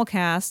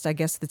simulcast. I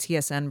guess the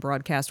TSN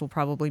broadcast will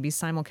probably be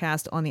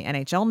simulcast on the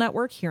NHL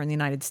Network here in the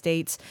United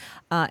States,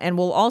 and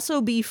will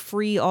also be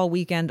free all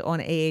weekend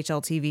on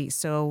AHL TV.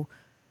 So,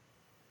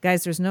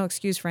 guys, there's no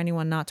excuse for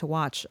anyone not to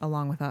watch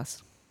along with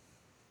us.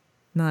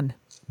 None.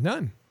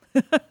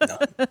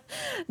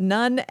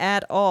 None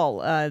at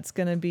all. It's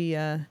gonna be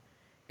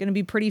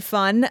pretty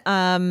fun.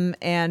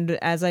 And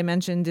as I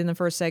mentioned in the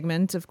first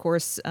segment, of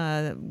course,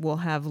 we'll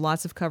have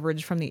lots of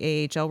coverage from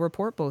the AHL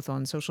report, both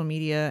on social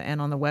media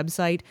and on the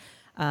website.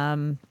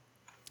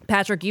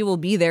 Patrick, you will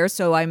be there,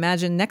 so I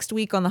imagine next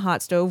week on the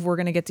Hot Stove, we're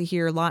going to get to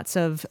hear lots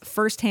of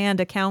firsthand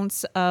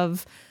accounts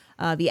of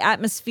the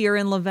atmosphere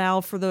in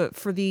Laval for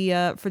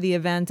the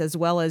event, as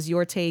well as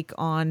your take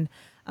on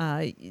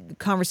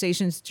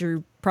conversations that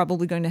you're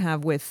probably going to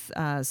have with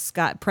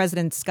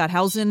President Scott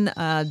Housen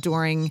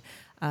during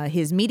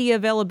his media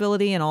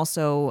availability, and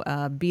also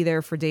be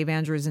there for Dave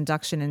Andrews'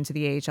 induction into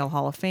the AHL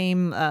Hall of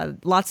Fame.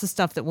 Lots of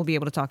stuff that we'll be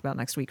able to talk about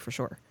next week for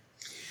sure.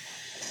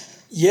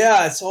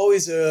 Yeah, it's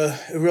always a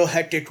real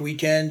hectic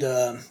weekend.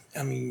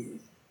 I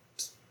mean,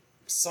 to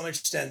some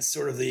extent,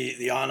 sort of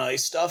the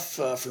on-ice stuff,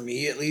 for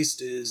me at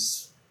least,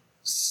 is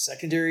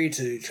secondary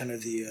to kind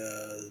of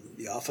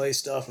the off-ice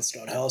stuff with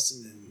Scott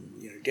Housen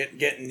and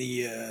getting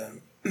the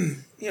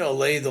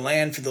lay of the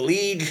land for the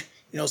league.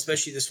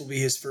 Especially this will be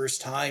his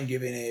first time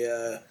giving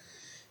a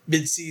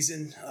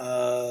mid-season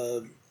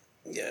kind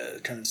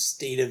of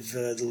state of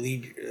the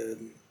league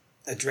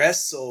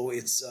address. So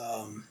it's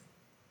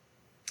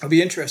it'll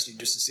be interesting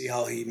just to see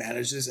how he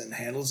manages and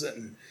handles it.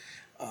 And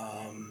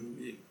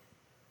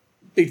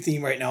big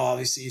theme right now,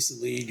 obviously, is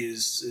the league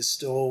is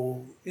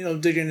still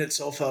digging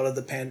itself out of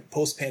the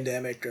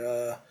post-pandemic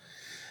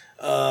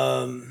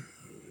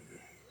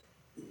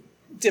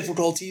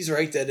difficulties,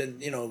 right? That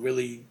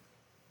really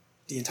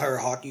the entire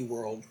hockey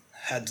world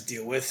had to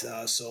deal with.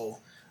 So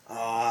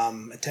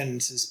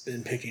attendance has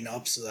been picking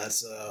up, so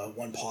that's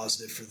one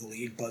positive for the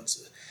league. But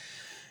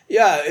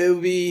yeah, it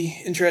would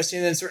be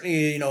interesting. And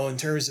certainly, in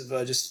terms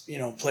of just,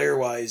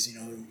 player-wise,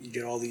 you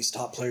get all these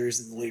top players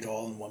in the league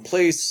all in one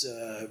place.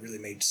 It really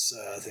makes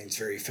things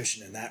very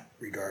efficient in that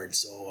regard.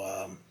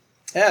 So,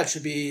 yeah,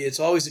 it's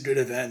always a good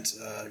event.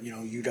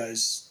 You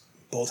guys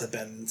both have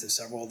been to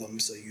several of them,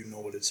 so you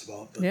know what it's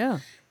about. But, yeah,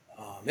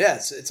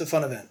 it's a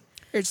fun event.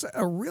 It's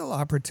a real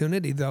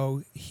opportunity,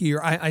 though, here.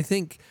 I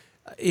think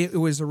it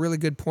was a really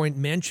good point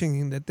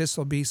mentioning that this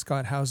will be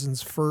Scott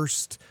Housen's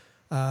first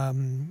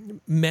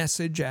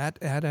message at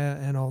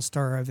an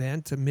all-star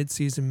event, a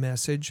mid-season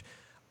message.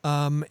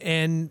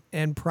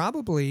 And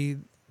probably,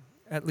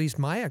 at least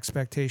my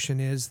expectation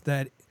is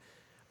that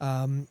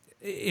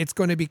it's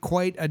going to be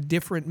quite a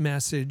different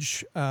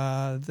message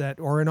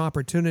or an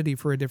opportunity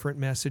for a different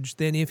message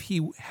than if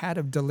he had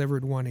have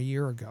delivered one a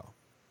year ago.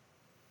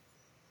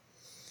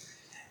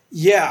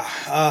 Yeah.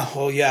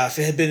 If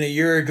it had been a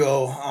year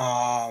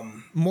ago,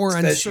 more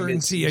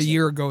uncertainty a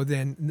year ago,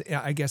 then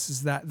I guess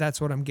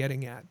that's what I'm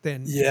getting at.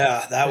 Then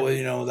that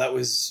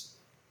was,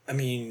 I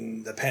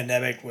mean, the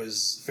pandemic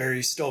was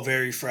still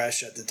very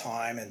fresh at the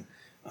time, and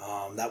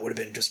that would have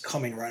been just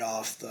coming right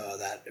off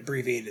that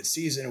abbreviated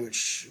season,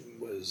 which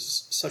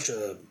was such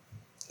a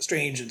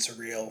strange and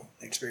surreal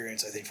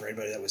experience, I think, for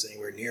anybody that was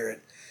anywhere near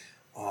it.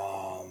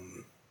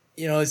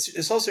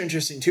 It's also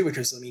interesting too,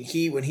 because I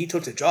mean, when he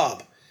took the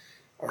job,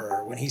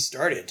 or when he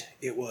started,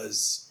 it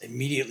was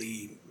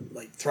immediately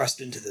thrust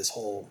into this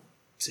whole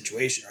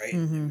situation, right?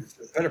 Mm-hmm.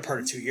 For the better part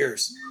of 2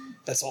 years,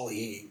 that's all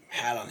he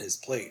had on his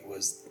plate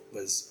was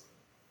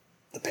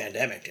the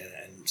pandemic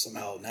and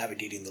somehow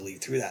navigating the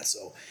league through that.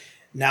 So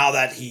now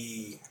that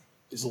he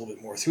is a little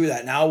bit more through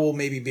that, now we'll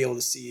maybe be able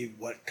to see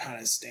what kind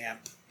of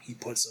stamp he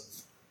puts on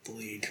the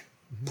league,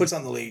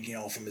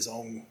 from his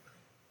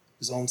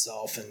own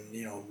self, and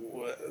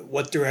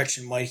what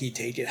direction might he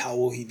take it? How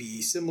will he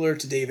be similar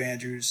to Dave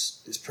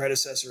Andrews, his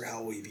predecessor?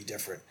 How will he be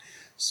different?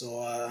 So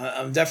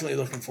I'm definitely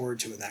looking forward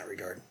to in that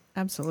regard.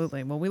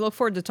 Absolutely. Well, we look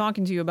forward to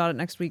talking to you about it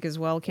next week as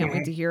well. Can't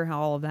wait to hear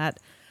how all of that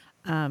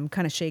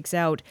kind of shakes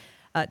out.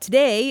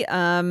 Today,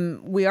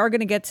 we are going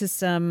to get to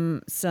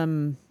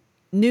some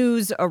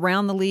news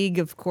around the league.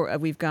 Of course,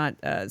 we've got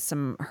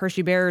some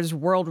Hershey Bears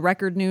world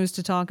record news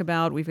to talk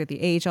about. We've got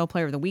the AHL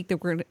Player of the Week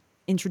that we're going to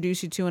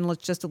introduce you to in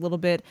just a little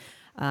bit.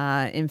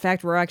 In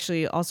fact, we're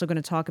actually also going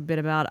to talk a bit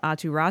about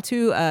Atu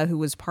Ratu, who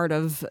was part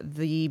of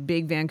the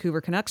big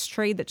Vancouver Canucks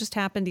trade that just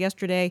happened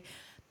yesterday.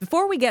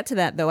 Before we get to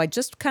that, though, I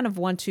just kind of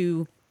want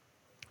to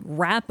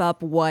wrap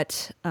up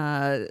what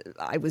I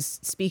was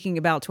speaking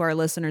about to our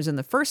listeners in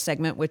the first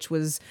segment, which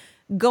was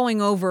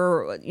going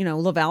over,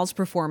 Laval's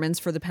performance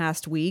for the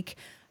past week.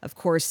 Of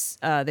course,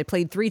 they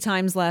played 3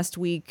 times last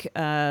week,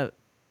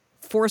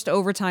 forced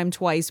overtime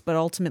twice, but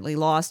ultimately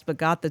lost, but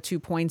got the 2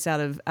 points out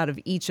of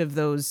each of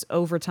those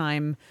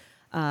overtime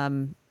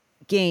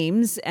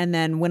games, and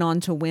then went on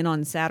to win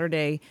on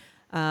Saturday.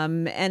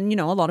 And,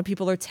 a lot of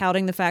people are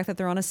touting the fact that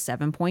they're on a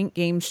 7-point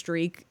game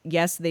streak.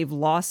 Yes, they've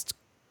lost,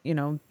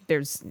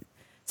 there's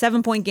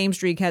 7-point game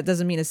streak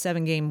doesn't mean a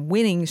 7-game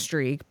winning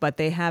streak, but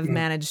they have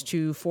managed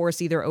to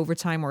force either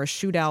overtime or a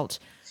shootout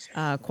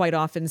quite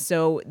often.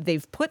 So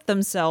they've put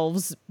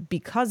themselves,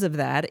 because of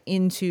that,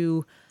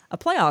 into a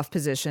playoff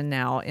position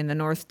now in the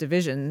North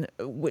Division,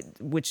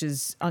 which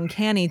is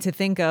uncanny to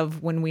think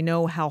of when we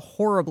know how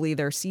horribly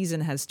their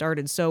season has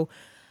started. So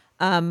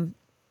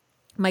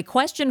my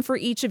question for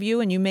each of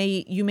you, and you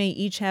may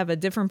each have a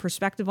different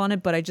perspective on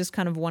it, but I just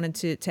kind of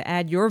wanted to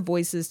add your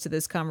voices to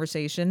this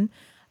conversation.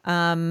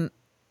 And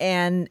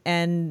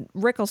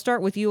Rick, I'll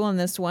start with you on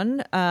this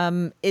one,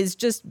 is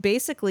just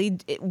basically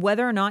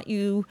whether or not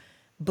you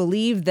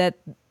believe that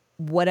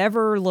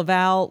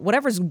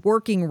whatever's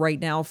working right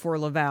now for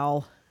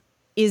Laval,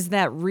 is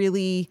that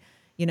really,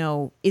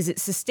 is it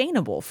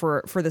sustainable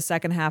for the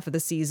second half of the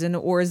season?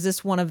 Or is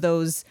this one of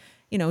those,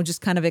 just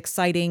kind of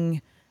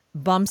exciting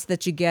bumps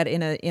that you get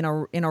in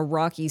a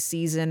rocky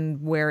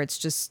season where it's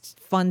just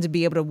fun to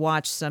be able to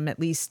watch some at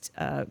least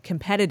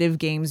competitive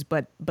games,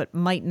 but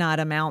might not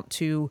amount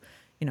to,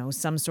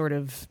 some sort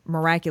of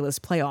miraculous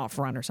playoff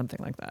run or something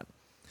like that?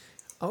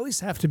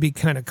 Always have to be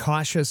kind of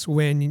cautious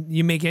when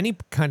you make any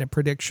kind of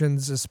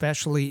predictions,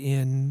 especially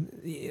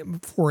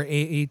for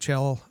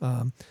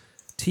AHL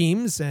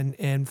teams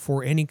and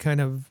for any kind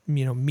of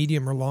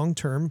medium or long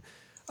term,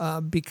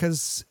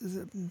 because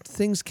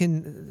things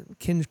can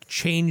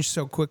change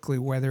so quickly,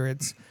 whether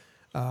it's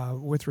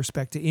with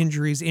respect to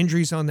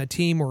injuries on the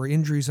team or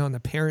injuries on the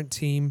parent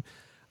team,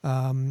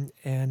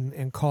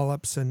 and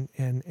call-ups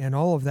and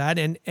all of that,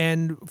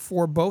 and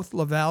for both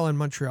Laval and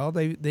Montreal,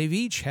 they've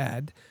each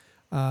had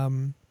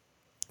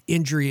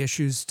injury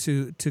issues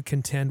to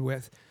contend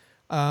with.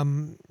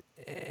 And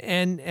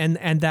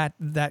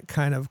that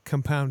kind of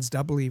compounds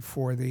doubly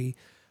for the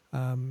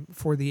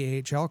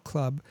AHL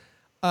club.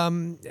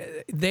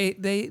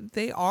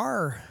 They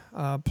are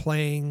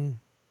playing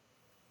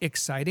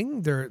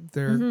exciting. They're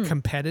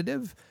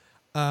competitive.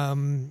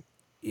 Can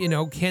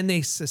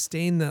they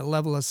sustain the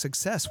level of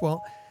success?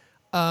 Well,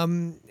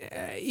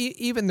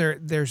 even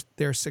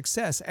their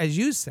success, as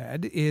you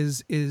said,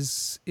 is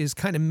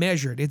kind of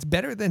measured. It's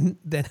better than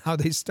how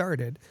they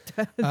started.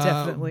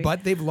 Definitely.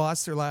 But they've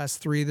lost their last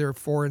 3. They're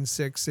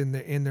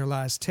 4-6 in their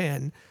last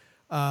 10.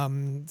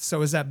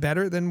 So is that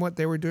better than what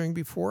they were doing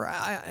before?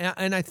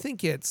 I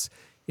think it's,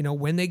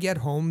 when they get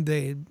home,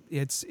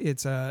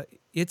 it's a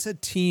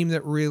team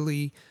that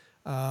really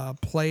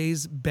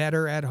plays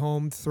better at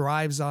home,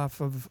 thrives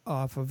off of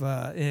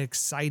an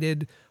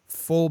excited,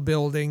 full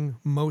building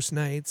most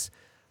nights,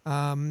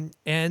 and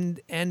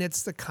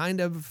it's the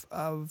kind of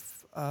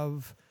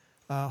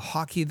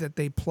hockey that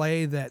they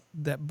play that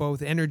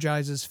both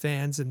energizes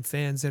fans and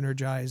fans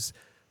energize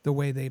the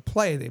way they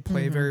play. They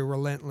play very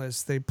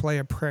relentless. They play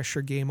a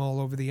pressure game all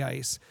over the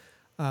ice.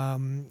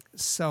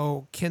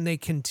 So can they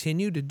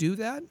continue to do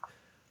that?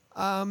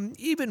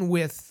 Even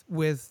with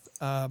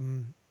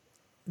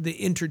the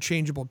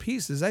interchangeable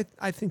pieces,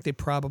 I think they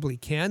probably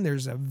can.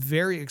 There's a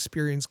very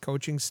experienced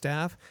coaching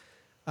staff.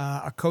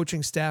 A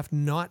coaching staff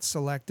not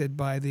selected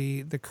by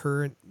the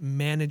current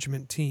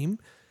management team.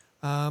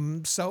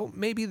 So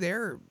maybe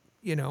they're,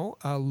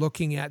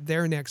 looking at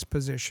their next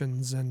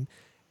positions. And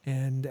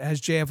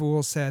as J.F.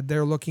 Wool said,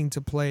 they're looking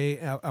to play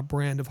a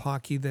brand of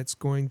hockey that's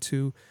going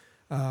to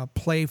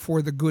play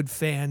for the good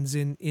fans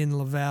in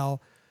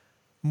Laval,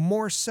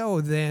 more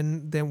so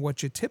than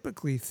what you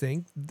typically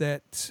think,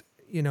 that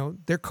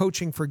they're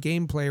coaching for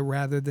gameplay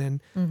rather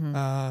than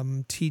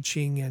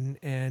teaching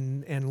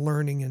and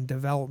learning and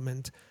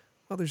development.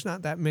 Well, there's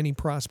not that many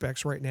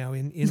prospects right now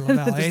in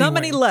Laval. There's not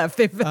many left.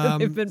 They've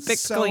been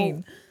picked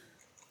clean.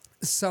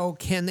 So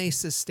can they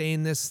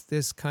sustain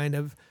this kind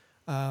of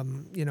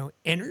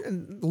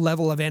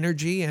level of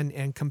energy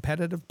and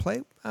competitive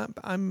play?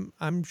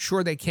 I'm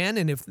sure they can,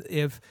 and if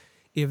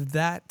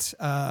that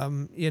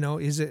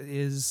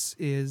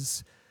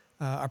is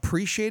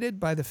appreciated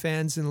by the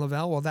fans in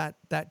Laval, well,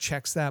 that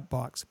checks that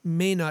box.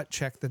 May not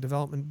check the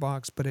development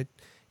box, but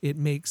it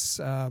makes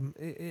around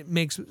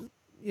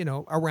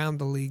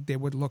the league they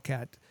would look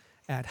at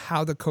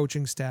how the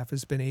coaching staff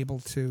has been able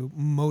to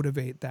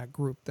motivate that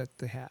group that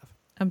they have.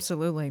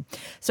 Absolutely.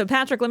 So,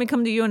 Patrick, let me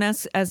come to you and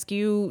ask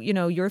you,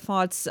 your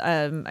thoughts.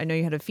 I know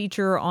you had a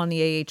feature on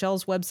the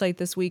AHL's website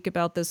this week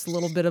about this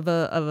little bit of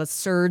a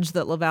surge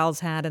that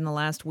Laval's had in the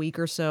last week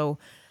or so.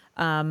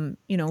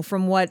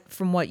 From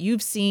what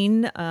you've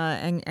seen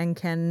and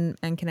can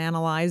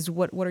analyze,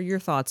 what are your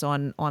thoughts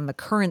on the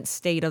current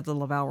state of the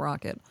Laval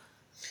Rocket?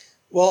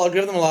 Well, I'll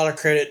give them a lot of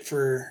credit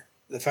for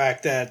the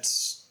fact that,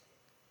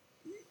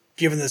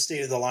 given the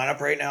state of the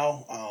lineup right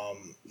now,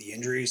 the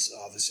injuries,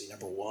 obviously,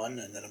 number one,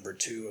 and then number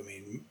two,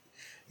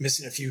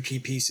 missing a few key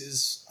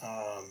pieces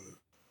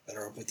that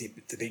are up with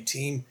the big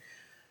team.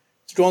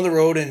 To go on the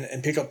road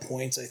and pick up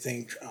points, I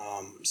think,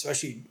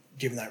 especially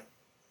given that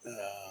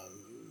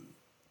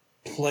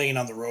playing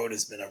on the road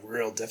has been a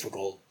real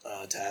difficult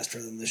task for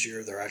them this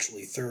year. They're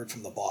actually third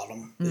from the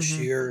bottom this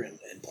year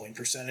in point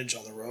percentage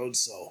on the road,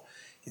 so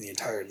in the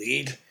entire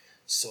league.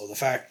 So the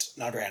fact,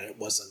 now granted, it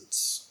wasn't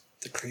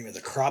the cream of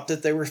the crop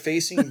that they were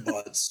facing,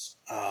 but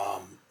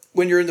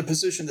when you're in the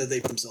position that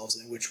they put themselves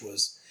in, which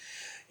was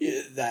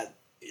that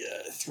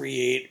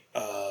 3-8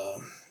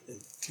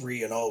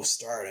 3-0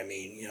 start. I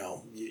mean,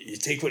 you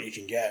take what you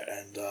can get.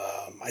 And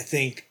I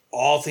think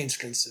all things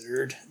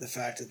considered, the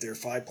fact that they're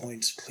 5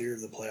 points clear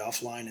of the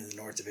playoff line in the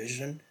North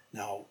Division,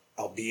 now,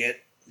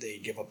 albeit they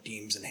give up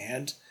games in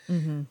hand,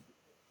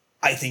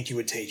 I think you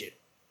would take it,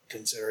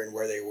 considering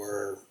where they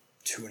were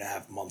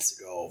 2.5 months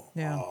ago.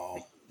 Yeah.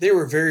 They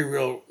were very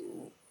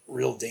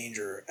real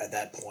danger at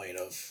that point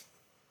of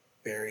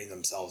burying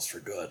themselves for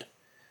good.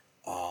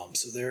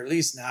 So they're at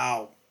least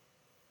now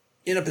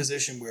in a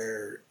position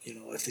where,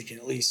 if they can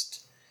at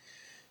least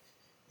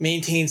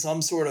maintain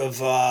some sort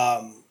of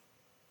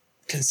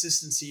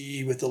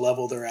consistency with the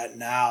level they're at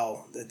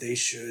now, that they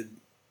should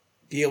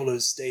be able to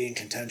stay in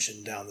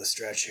contention down the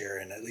stretch here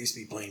and at least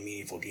be playing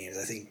meaningful games.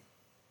 I think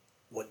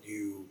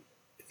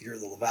if you're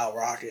the Laval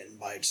Rocket and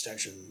by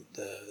extension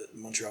the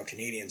Montreal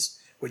Canadiens,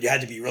 what you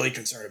had to be really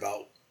concerned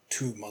about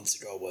 2 months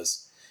ago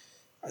was,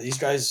 are these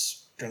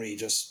guys going to be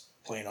just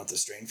playing out the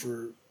string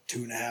for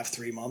 2.5,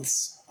 3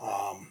 months?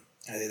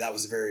 I think that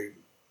was there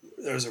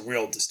was a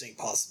real distinct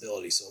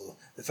possibility. So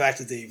the fact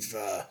that they've,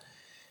 at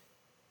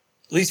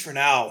least for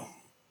now,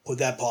 put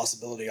that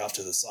possibility off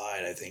to the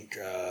side, I think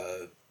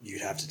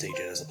you'd have to take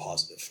it as a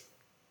positive.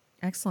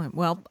 Excellent.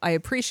 Well, I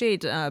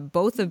appreciate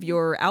both of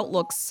your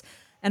outlooks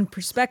and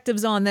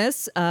perspectives on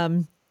this,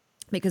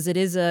 because it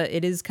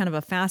is kind of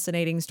a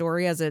fascinating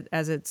story as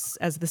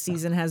the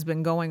season has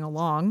been going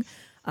along,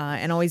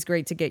 and always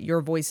great to get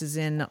your voices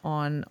in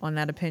on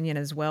that opinion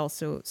as well.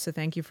 So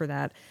thank you for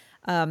that.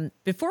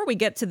 Before we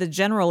get to the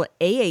general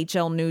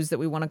AHL news that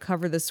we want to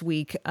cover this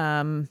week,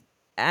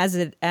 as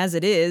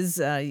it is,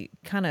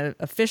 kind of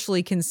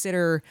officially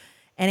consider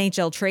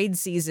NHL trade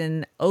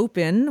season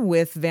open,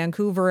 with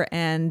Vancouver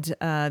and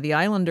the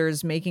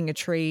Islanders making a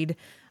trade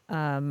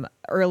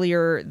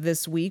earlier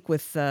this week,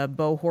 with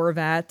Bo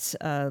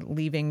Horvat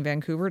leaving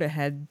Vancouver to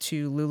head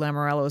to Lou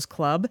Lamoriello's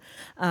club.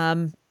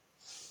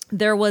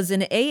 There was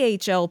an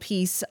AHL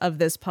piece of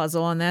this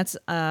puzzle, and that's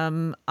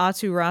Aatu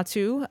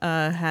Ratu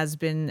has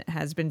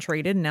been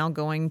traded, now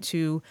going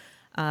to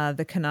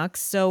the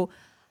Canucks. So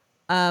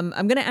I'm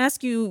going to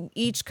ask you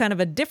each kind of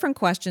a different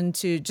question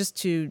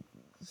to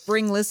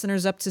bring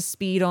listeners up to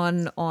speed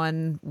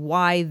on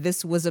why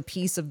this was a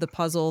piece of the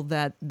puzzle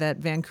that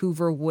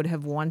Vancouver would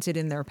have wanted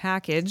in their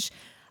package.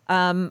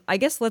 I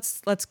guess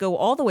let's go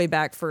all the way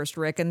back first,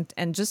 Rick,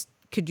 and just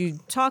could you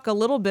talk a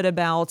little bit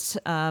about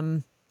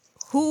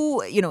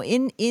who,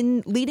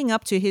 in leading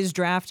up to his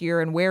draft year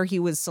and where he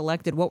was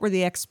selected, what were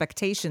the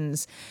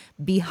expectations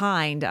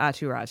behind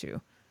Aatu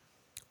Ratu?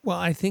 Well,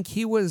 I think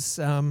he was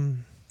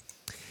kind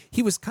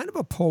of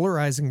a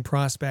polarizing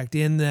prospect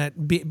in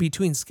that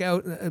between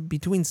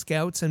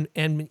scouts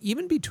and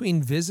even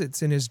between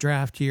visits in his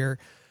draft year,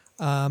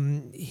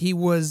 he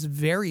was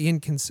very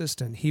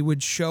inconsistent. He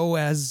would show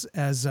as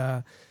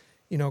a,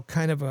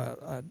 kind of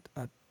a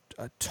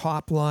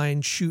top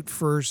line, shoot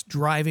first,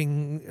 drive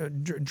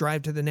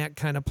to the net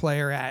kind of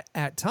player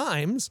at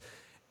times.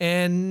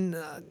 And,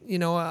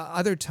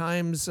 other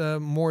times,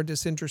 more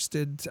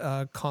disinterested,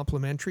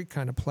 complimentary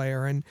kind of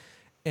player.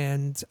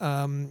 And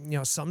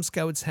some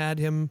scouts had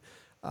him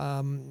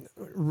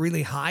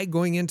really high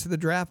going into the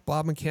draft.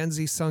 Bob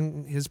McKenzie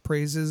sung his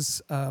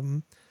praises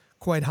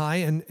quite high.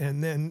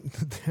 And then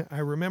I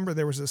remember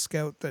there was a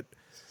scout that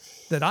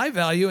I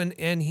value,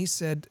 and he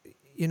said,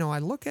 I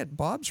look at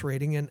Bob's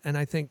rating and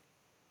I think,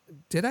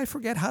 did I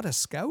forget how to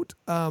scout?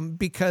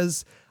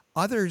 Because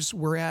others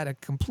were at a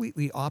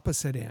completely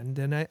opposite end.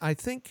 And I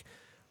think,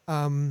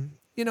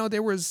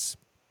 there was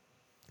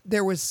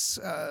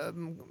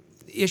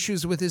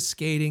issues with his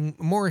skating,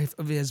 more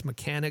of his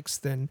mechanics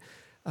than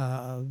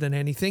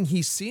anything.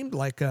 He seemed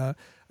like a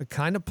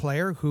kind of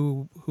player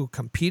who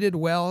competed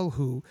well,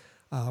 who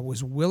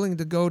was willing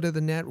to go to the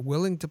net,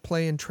 willing to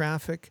play in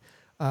traffic,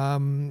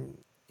 and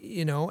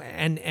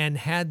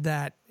had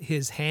that,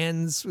 his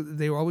hands,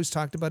 they always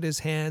talked about his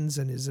hands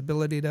and his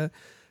ability to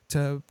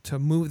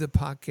move the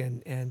puck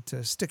and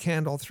to stick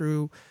handle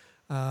through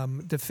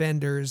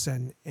defenders.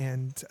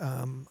 And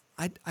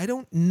I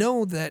don't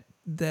know that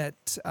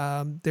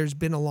there's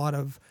been a lot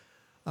of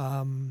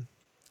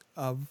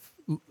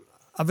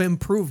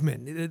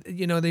improvement.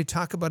 They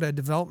talk about a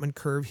development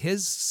curve.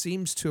 His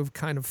seems to have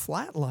kind of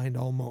flatlined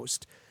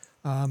almost.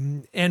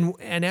 And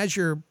as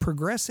you're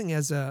progressing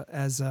as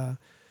a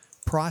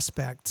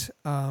prospect,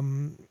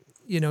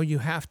 you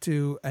have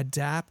to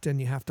adapt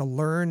and you have to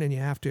learn and you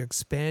have to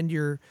expand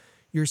your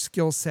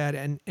skill set.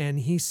 And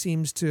he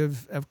seems to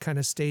have kind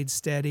of stayed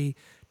steady,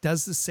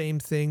 does the same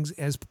things,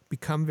 has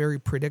become very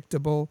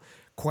predictable.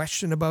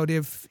 Question about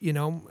if,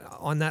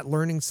 on that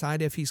learning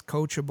side, if he's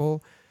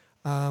coachable.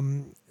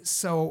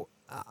 So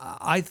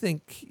I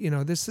think,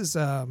 this is,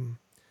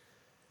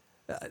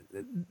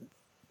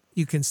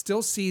 you can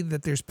still see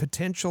that there's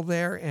potential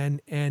there,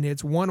 and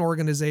it's one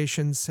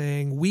organization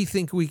saying, we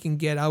think we can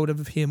get out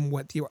of him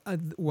what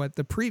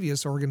the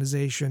previous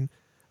organization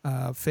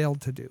failed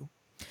to do.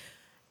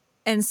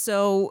 And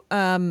so,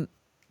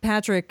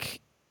 Patrick,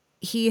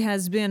 he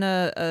has been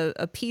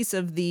a piece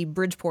of the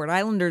Bridgeport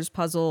Islanders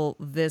puzzle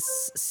this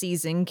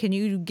season. Can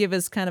you give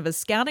us kind of a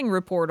scouting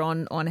report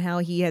on how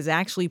he has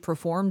actually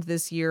performed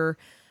this year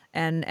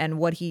and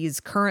what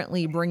he's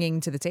currently bringing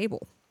to the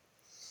table?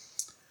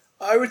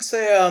 I would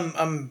say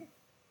I'm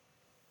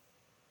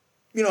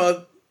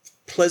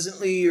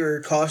pleasantly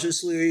or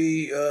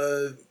cautiously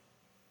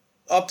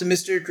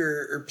optimistic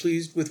or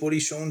pleased with what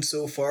he's shown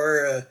so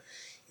far.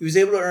 He was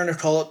able to earn a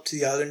call-up to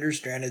the Islanders.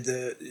 Granted,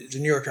 the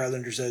New York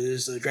Islanders, that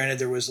is. Granted,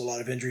 there was a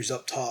lot of injuries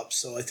up top,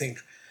 so I think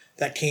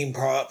that came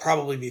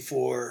probably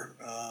before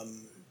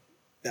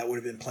that would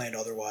have been planned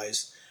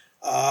otherwise.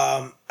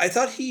 I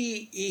thought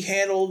he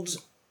handled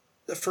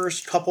the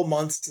first couple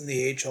months in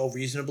the AHL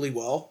reasonably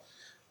well.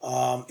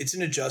 It's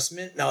an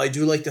adjustment. Now, I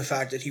do like the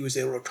fact that he was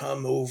able to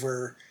come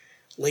over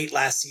late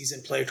last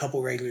season, play a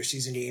couple regular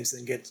season games,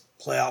 then get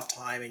playoff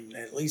time, and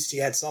at least he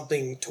had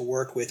something to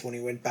work with when he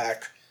went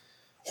back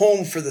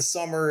home for the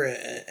summer,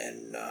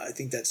 and I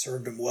think that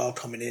served him well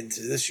coming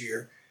into this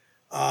year.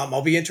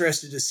 I'll be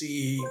interested to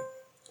see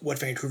what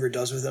Vancouver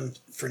does with him.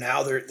 For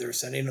now, they're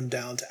sending him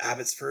down to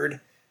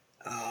Abbotsford,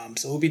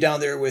 so he'll be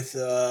down there with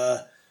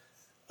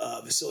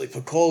Vasily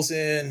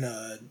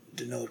Podkolzin,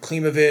 Danilo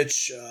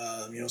Klimovich,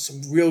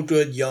 some real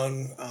good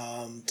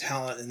young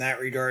talent in that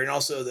regard, and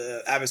also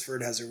the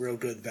Abbotsford has a real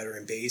good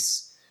veteran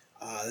base.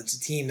 It's a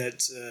team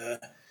that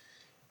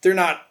they're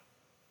not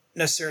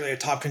necessarily a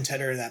top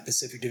contender in that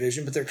Pacific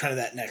Division, but they're kind of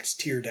that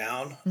next tier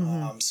down.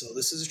 Mm-hmm. So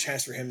this is a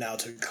chance for him now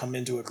to come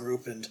into a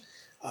group and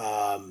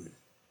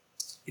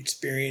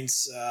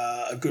experience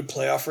a good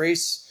playoff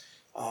race.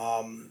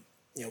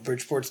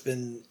 Bridgeport's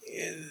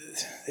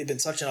they've been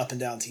such an up and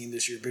down team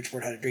this year.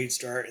 Bridgeport had a great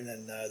start, and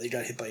then they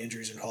got hit by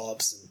injuries and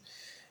call-ups, and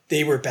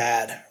they were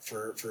bad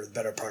for the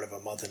better part of a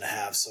month and a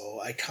half.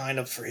 So I kind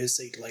of, for his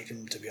sake, like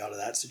him to be out of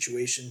that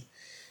situation.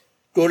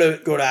 Go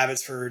to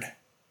Abbotsford.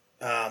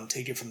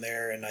 Take it from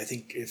there, and I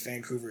think if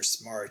Vancouver's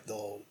smart,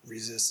 they'll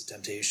resist the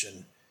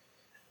temptation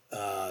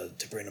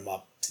to bring them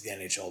up to the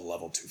NHL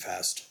level too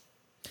fast.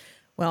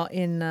 Well,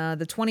 in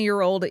the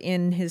 20-year-old,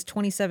 in his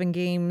 27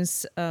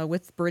 games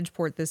with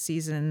Bridgeport this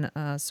season,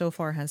 so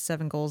far has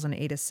 7 goals and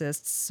 8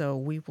 assists, so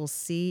we will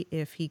see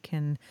if he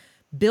can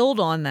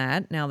build on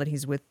that now that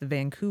he's with the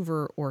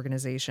Vancouver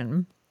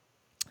organization.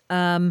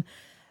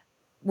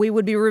 We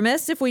would be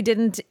remiss if we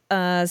didn't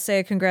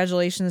say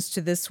congratulations to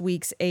this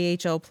week's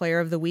AHL Player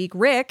of the Week.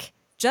 Rick,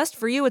 just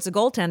for you, it's a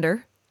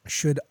goaltender.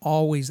 Should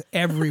always,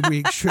 every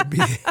week, should be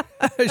a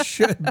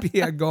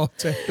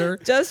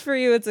goaltender. Just for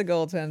you, it's a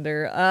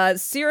goaltender.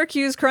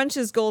 Syracuse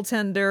Crunch's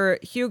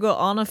goaltender, Hugo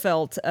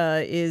Onefelt,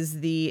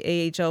 is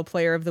the AHL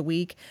Player of the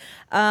Week.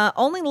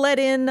 Only let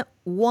in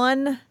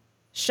 1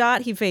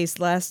 shot he faced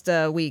last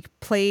week.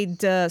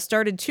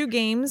 Started 2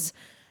 games.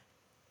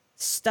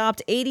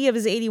 Stopped 80 of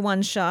his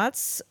 81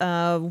 shots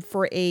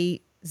for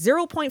a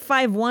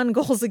 0.51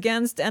 goals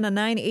against and a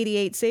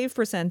 988 save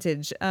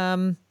percentage.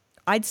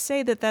 I'd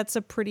say that's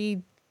a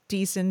pretty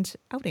decent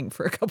outing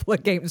for a couple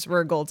of games for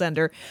a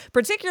goaltender,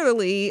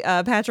 particularly,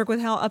 Patrick,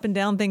 with how up and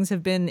down things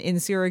have been in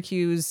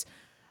Syracuse,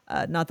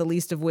 not the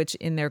least of which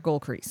in their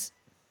goal crease.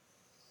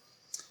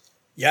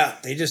 Yeah,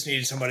 they just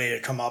needed somebody to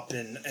come up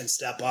and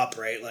step up,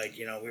 right? Like,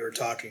 we were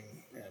talking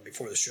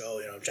before the show,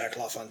 Jack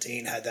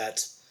LaFontaine had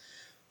that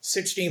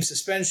 6-game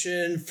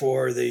suspension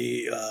for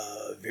the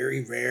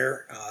very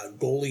rare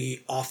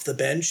goalie off the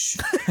bench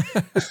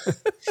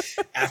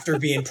after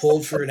being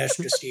pulled for an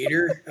extra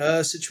skater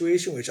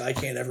situation, which I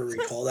can't ever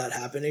recall that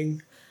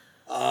happening.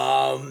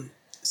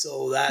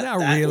 So that not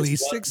that really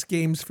was 6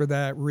 games for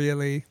that.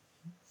 Really,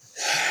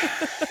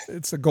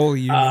 it's a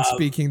goalie union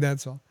speaking.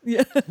 That's all.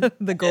 Yeah,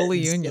 the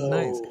goalie union.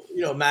 Nice.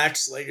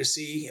 Max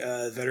Legacy,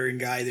 veteran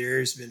guy there,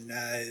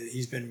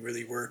 he's been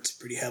really worked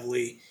pretty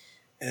heavily.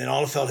 And then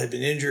Onefelt had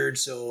been injured,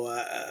 so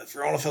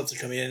for Onefelt to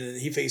come in, and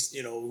he faced,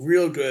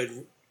 real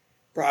good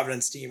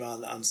Providence team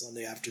on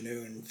Sunday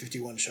afternoon,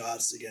 51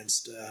 shots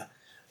against a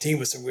team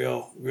with some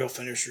real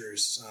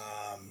finishers.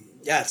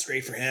 It's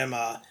great for him.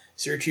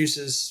 Syracuse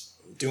is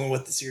doing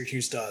what the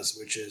Syracuse does,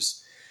 which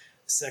is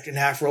second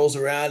half rolls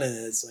around, and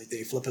it's like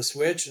they flip a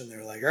switch, and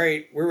they're like, all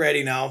right, we're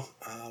ready now.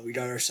 We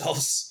got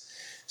ourselves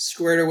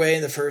squared away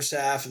in the first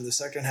half, and the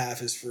second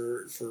half is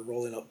for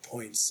rolling up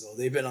points. So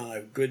they've been on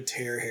a good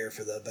tear here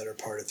for the better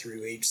part of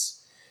 3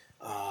 weeks.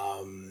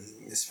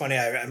 It's funny,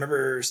 I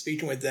remember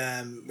speaking with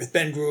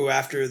Ben Grew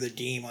after the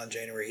game on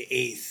January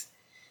 8th,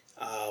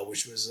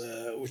 which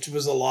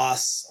was a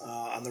loss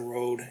on the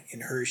road in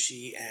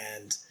Hershey,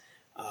 and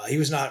he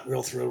was not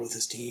real thrilled with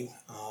his team.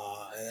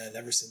 And then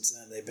ever since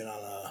then, they've been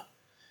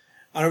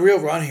on a real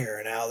run here,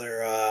 and now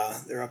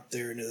they're up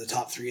there into the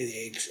top 3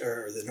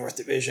 of the North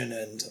Division,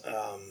 and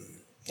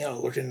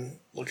looking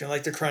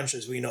like the Crunch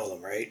as we know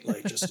them, right?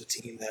 Like just a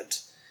team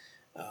that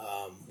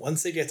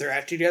once they get their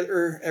act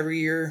together every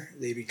year,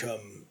 they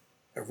become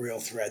a real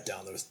threat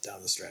down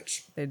the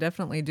stretch. They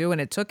definitely do, and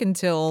it took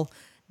until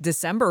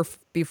December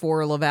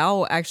before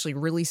Laval actually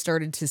really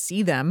started to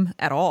see them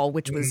at all,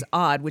 which was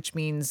odd. Which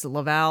means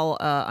Laval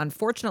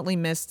unfortunately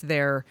missed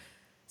their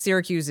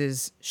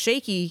Syracuse's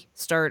shaky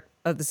start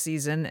of the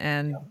season,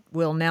 and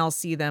we'll now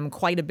see them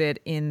quite a bit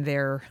in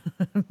their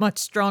much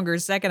stronger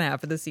second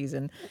half of the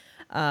season.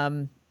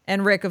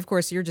 And Rick, of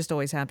course, you're just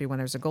always happy when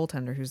there's a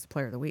goaltender who's the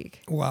player of the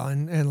week. Well,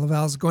 and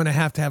Laval's going to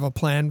have a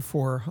plan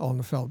for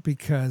Alnefeld,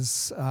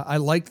 because I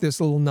like this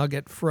little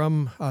nugget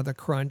from the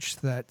Crunch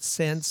that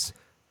since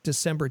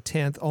December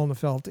 10th,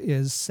 Alnefeld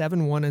is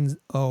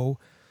 7-1-0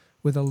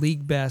 with a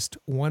league best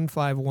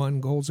 151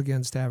 goals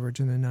against average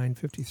and a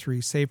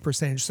 953 save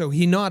percentage. So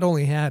he not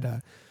only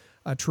had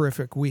a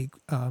terrific week,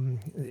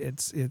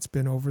 it's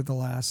been over the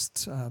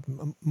last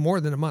more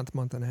than a month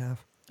and a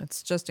half.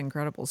 It's just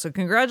incredible. So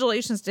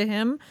congratulations to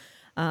him.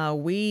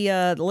 We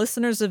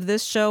listeners of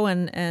this show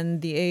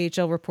and the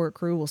AHL Report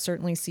crew will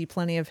certainly see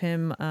plenty of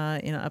him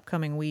in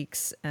upcoming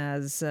weeks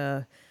as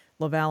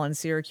Laval and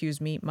Syracuse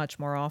meet much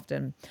more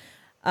often.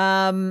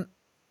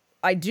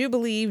 I do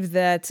believe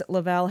that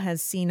Laval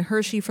has seen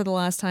Hershey for the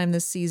last time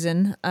this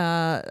season,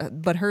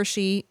 but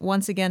Hershey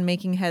once again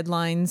making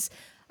headlines.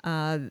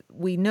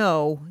 We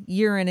know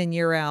year in and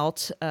year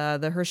out,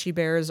 the Hershey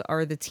Bears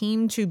are the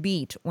team to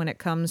beat when it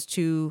comes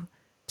to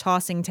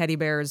tossing teddy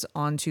bears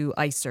onto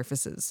ice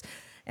surfaces.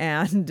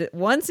 And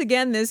once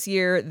again this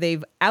year,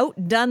 they've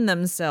outdone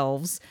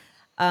themselves,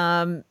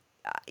 and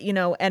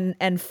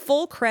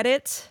full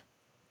credit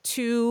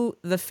to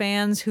the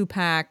fans who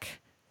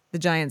pack the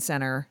Giant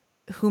Center,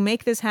 who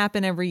make this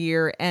happen every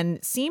year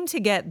and seem to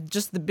get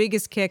just the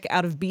biggest kick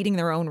out of beating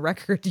their own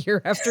record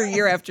year after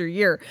year after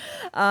year.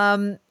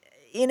 In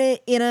a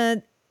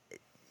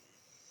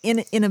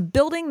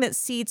building that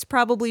seats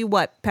probably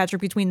what,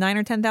 Patrick, between 9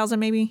 or 10,000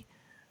 maybe?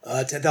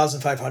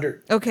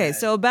 10,500. Okay,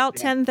 so about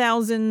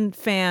 10,000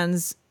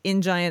 fans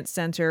in Giant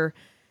Center.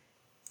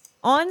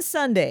 On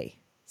Sunday,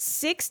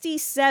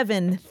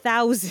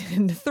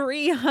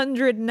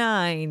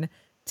 67,309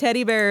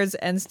 teddy bears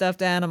and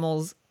stuffed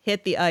animals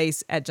hit the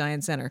ice at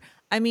Giant Center.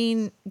 I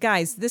mean,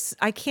 guys,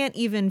 I can't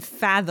even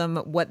fathom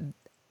what,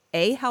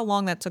 A, how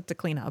long that took to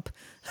clean up,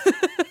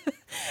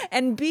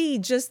 and B,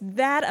 just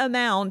that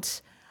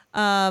amount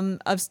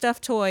of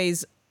stuffed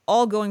toys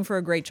all going for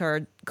a great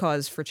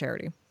cause for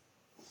charity.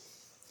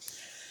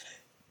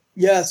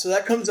 Yeah, so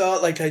that comes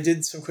out, like I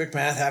did some quick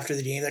math after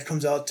the game, that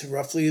comes out to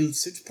roughly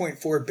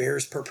 6.4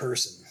 bears per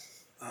person.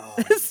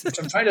 Which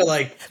I'm trying to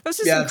those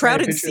are some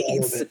crowded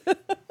seats.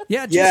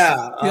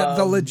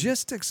 The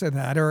logistics of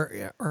that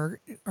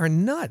are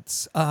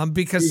nuts,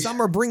 because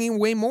some are bringing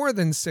way more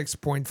than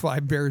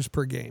 6.5 bears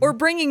per game, or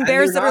bringing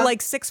bears that are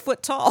like 6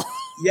 foot tall.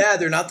 Yeah,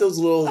 they're not those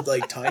little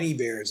tiny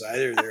bears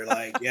either. They're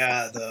like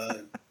at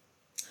the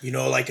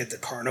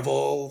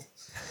carnival.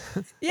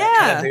 Yeah, that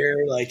kind of bear,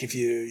 if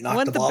you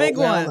knock the bottle big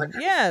down, one.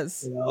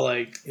 Yes.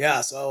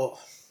 So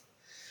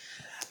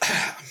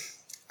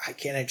I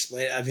can't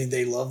explain it. I mean,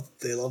 they love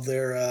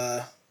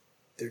their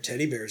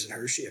teddy bears in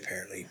Hershey,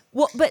 apparently.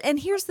 Well,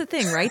 and here's the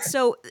thing, right?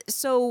 So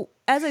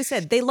as I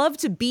said, they love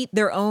to beat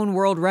their own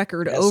world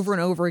record over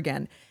and over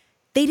again.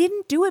 They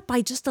didn't do it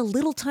by just a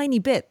little tiny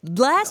bit.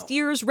 Last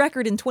year's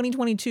record in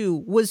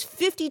 2022 was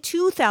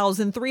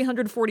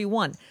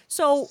 52,341.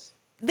 So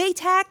they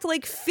tacked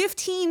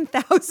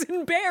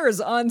 15,000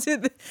 bears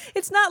onto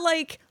it's not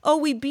like, oh,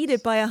 we beat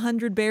it by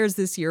 100 bears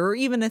this year or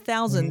even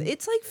 1,000. Mm-hmm.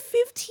 It's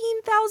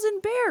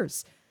 15,000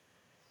 bears.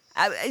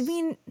 I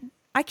mean,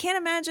 I can't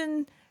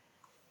imagine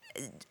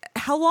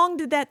how long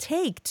did that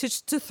take to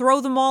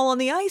throw them all on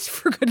the ice,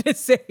 for goodness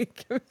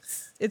sake.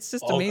 It's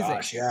just amazing. Oh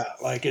gosh, yeah.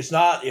 It's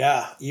not,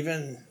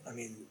 even, I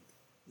mean,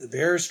 the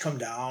bears come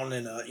down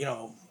and,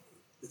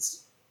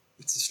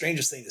 it's the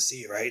strangest thing to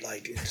see, right?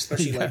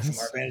 Especially from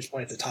our vantage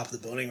point at the top of the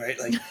building, right?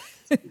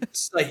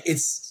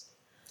 It's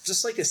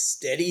just a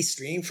steady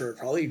stream for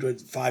probably a good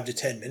 5 to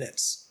 10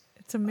 minutes.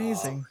 It's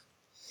amazing.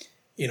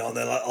 And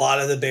then a lot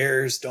of the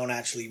bears don't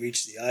actually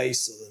reach the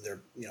ice, so then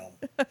they're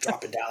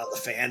dropping down the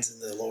fans in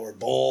the lower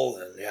bowl,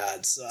 and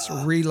it's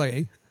a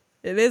relay.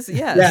 It is,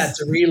 yes. Yeah, it's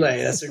a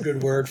relay. That's a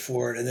good word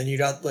for it. And then you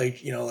got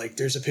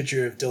there's a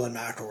picture of Dylan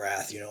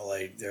McElrath,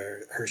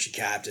 their Hershey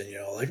captain,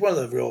 one of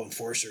the real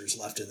enforcers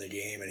left in the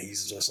game, and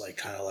he's just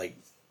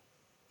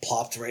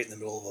plopped right in the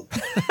middle of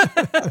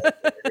the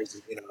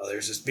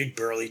there's this big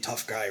burly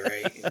tough guy,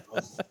 right?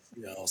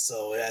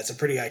 So it's a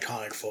pretty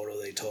iconic photo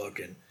they took,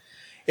 and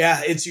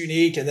yeah, it's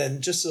unique. And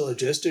then just the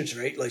logistics,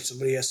 right?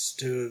 Somebody has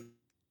to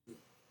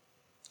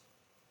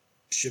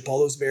ship all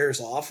those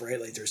bears off, right?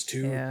 There's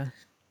two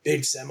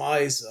big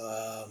semis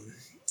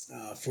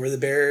for the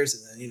bears,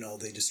 and then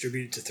they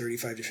distribute it to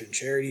 35 different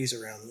charities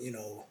around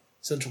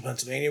central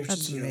Pennsylvania, which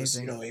is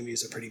amazing. Amy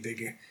is a pretty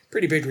big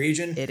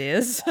region. It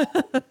is.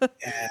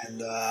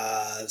 And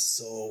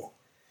so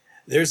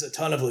there's a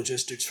ton of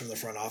logistics from the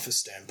front office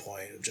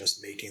standpoint of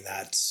just making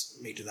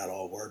that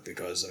all work,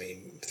 because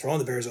throwing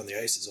the bears on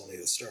the ice is only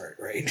the start,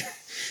 right?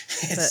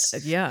 It's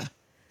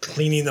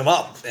cleaning them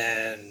up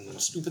and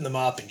scooping them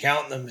up and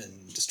counting them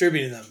and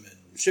distributing them and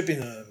shipping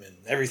them and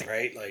everything,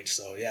 right? Like,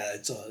 so yeah,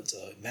 it's a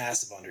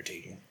massive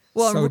undertaking.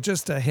 Well, So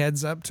just a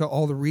heads up to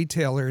all the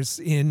retailers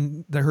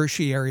in the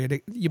Hershey area,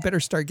 you better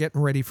start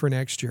getting ready for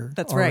next year.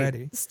 that's already.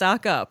 right.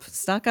 Stock up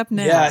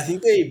now. Yeah, I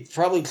think they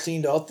probably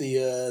cleaned out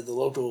the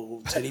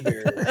local teddy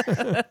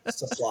bear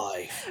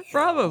supply.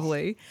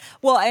 Probably.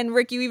 Well, and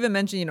Rick, you even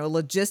mentioned,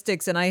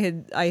 logistics, and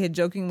I had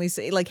jokingly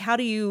say, like, how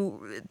do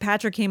you,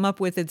 Patrick came up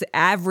with its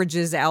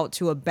averages out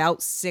to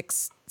about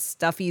 6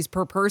 stuffies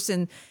per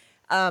person.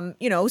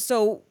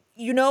 So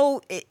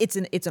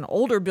it's an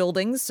older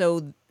building,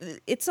 so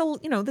it's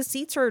the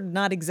seats are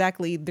not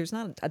exactly, there's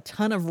not a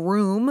ton of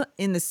room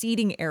in the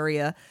seating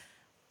area.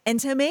 And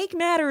to make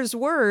matters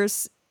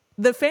worse,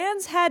 the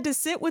fans had to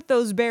sit with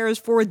those Bears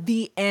for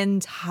the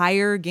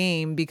entire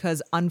game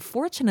because,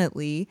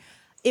 unfortunately,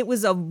 it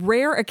was a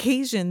rare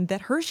occasion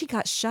that Hershey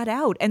got shut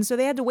out. And so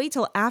they had to wait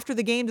till after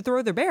the game to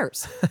throw their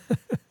Bears.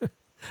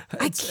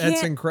 That's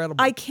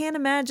incredible. I can't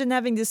imagine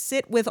having to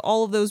sit with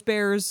all of those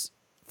Bears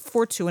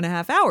for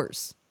 2.5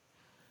 hours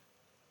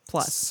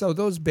plus. So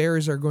those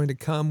Bears are going to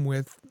come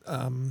with,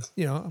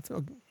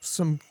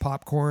 some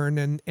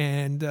popcorn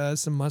and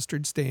some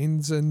mustard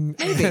stains and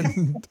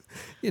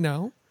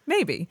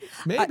Maybe.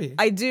 Maybe.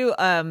 I do.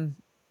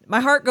 My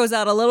heart goes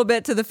out a little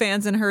bit to the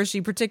fans in Hershey,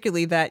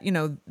 particularly that,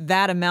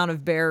 that amount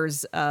of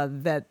Bears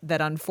that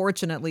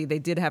unfortunately they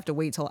did have to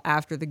wait till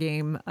after the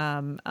game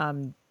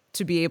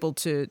to be able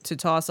to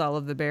toss all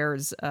of the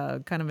Bears.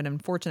 Kind of an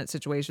unfortunate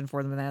situation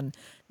for them then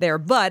there.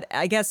 But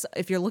I guess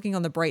if you're looking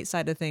on the bright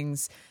side of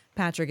things,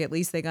 Patrick, at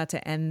least they got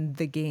to end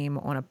the game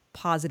on a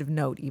positive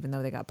note, even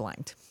though they got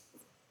blanked.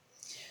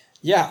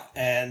 Yeah,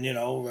 and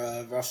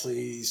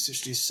roughly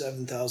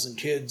 67,000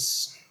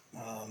 kids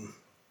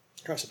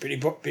across a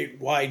pretty big,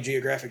 wide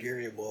geographic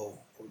area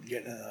will be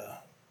getting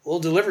a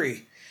little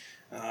delivery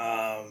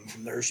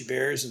from the Hershey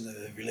Bears and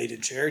the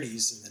related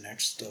charities in the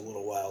next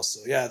little while.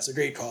 So yeah, it's a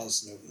great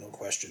cause, no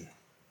question.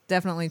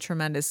 Definitely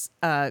tremendous.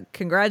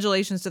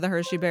 Congratulations to the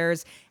Hershey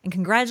Bears, and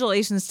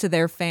congratulations to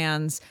their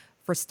fans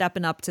for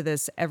stepping up to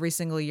this every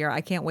single year.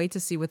 I can't wait to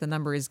see what the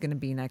number is going to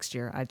be next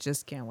year. I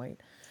just can't wait.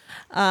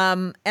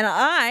 Guys,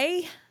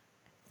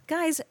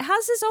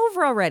 how's this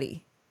over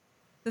already?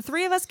 The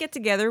three of us get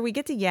together, we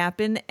get to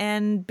yapping,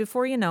 and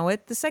before you know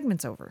it, the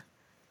segment's over.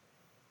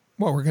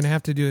 Well, we're going to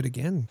have to do it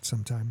again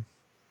sometime.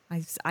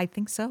 I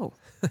think so.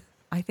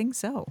 I think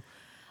so.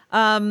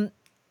 I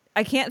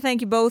can't thank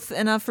you both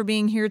enough for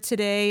being here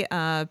today.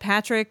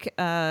 Patrick,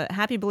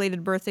 happy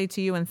belated birthday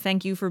to you, and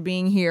thank you for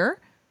being here.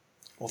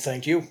 Well,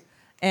 thank you.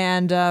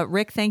 And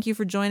Rick, thank you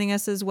for joining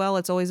us as well.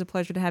 It's always a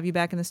pleasure to have you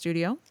back in the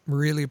studio.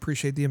 Really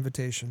appreciate the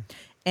invitation.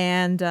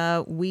 And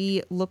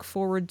we look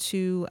forward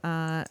to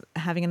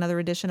having another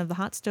edition of The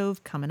Hot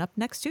Stove coming up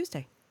next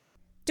Tuesday.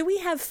 Do we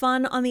have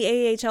fun on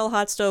the AHL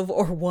Hot Stove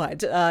or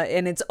what?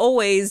 And it's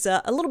always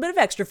a little bit of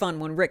extra fun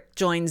when Rick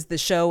joins the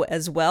show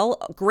as well.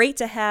 Great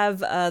to have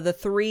the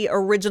three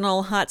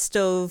original Hot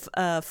Stove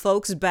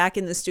folks back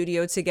in the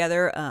studio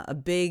together. A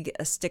big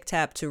stick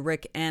tap to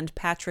Rick and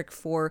Patrick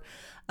for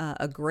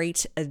a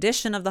great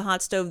edition of the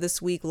Hot Stove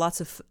this week. Lots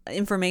of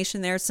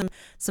information there.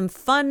 Some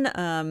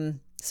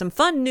fun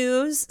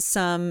news.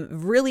 Some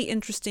really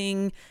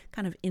interesting,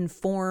 kind of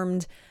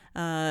informed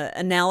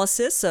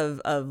analysis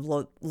of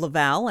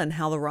Laval and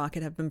how the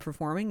Rocket have been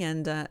performing.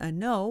 And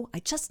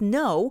I just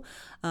know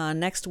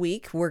next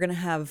week we're going to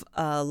have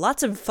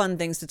lots of fun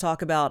things to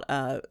talk about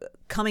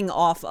coming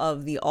off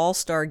of the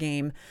All-Star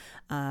game.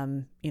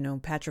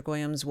 Patrick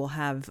Williams will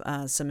have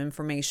some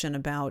information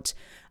about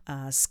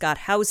Scott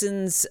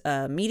Housen's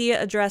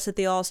media address at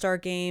the All-Star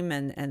game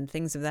and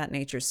things of that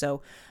nature.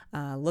 So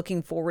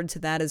looking forward to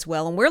that as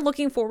well. And we're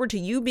looking forward to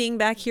you being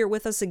back here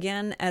with us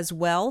again as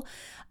well.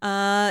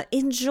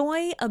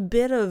 Enjoy a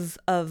bit of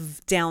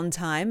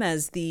downtime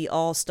as the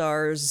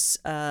All-Stars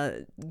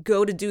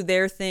go to do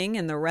their thing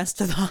and the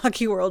rest of the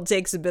hockey world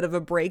takes a bit of a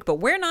break. But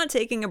we're not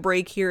taking a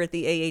break here at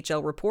the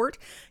AHL Report.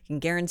 I can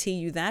guarantee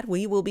you that.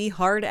 We will be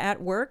hard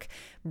at work,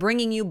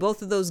 bringing you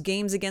both of those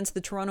games against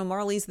the Toronto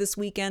Marlies this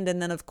weekend,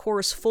 and then, of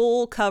course,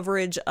 full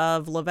coverage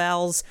of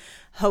Laval's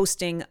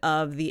hosting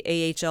of the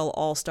AHL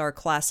All-Star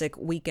Classic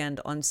weekend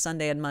on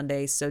Sunday and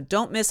Monday. So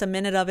don't miss a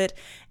minute of it,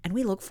 and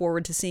we look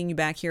forward to seeing you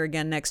back here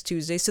again next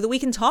Tuesday so that we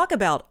can talk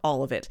about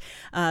all of it.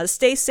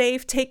 Stay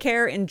safe, take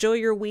care, enjoy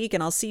your week,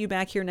 and I'll see you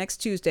back here next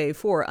Tuesday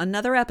for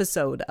another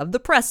episode of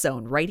The Press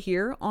Zone right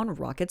here on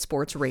Rocket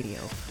Sports Radio.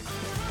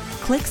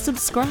 Click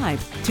subscribe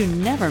to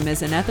never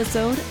miss an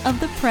episode of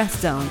The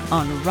Press Zone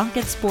on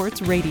Rocket Sports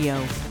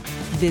Radio.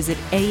 Visit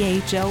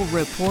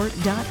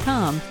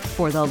ahlreport.com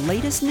for the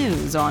latest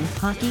news on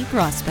hockey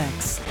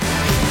prospects.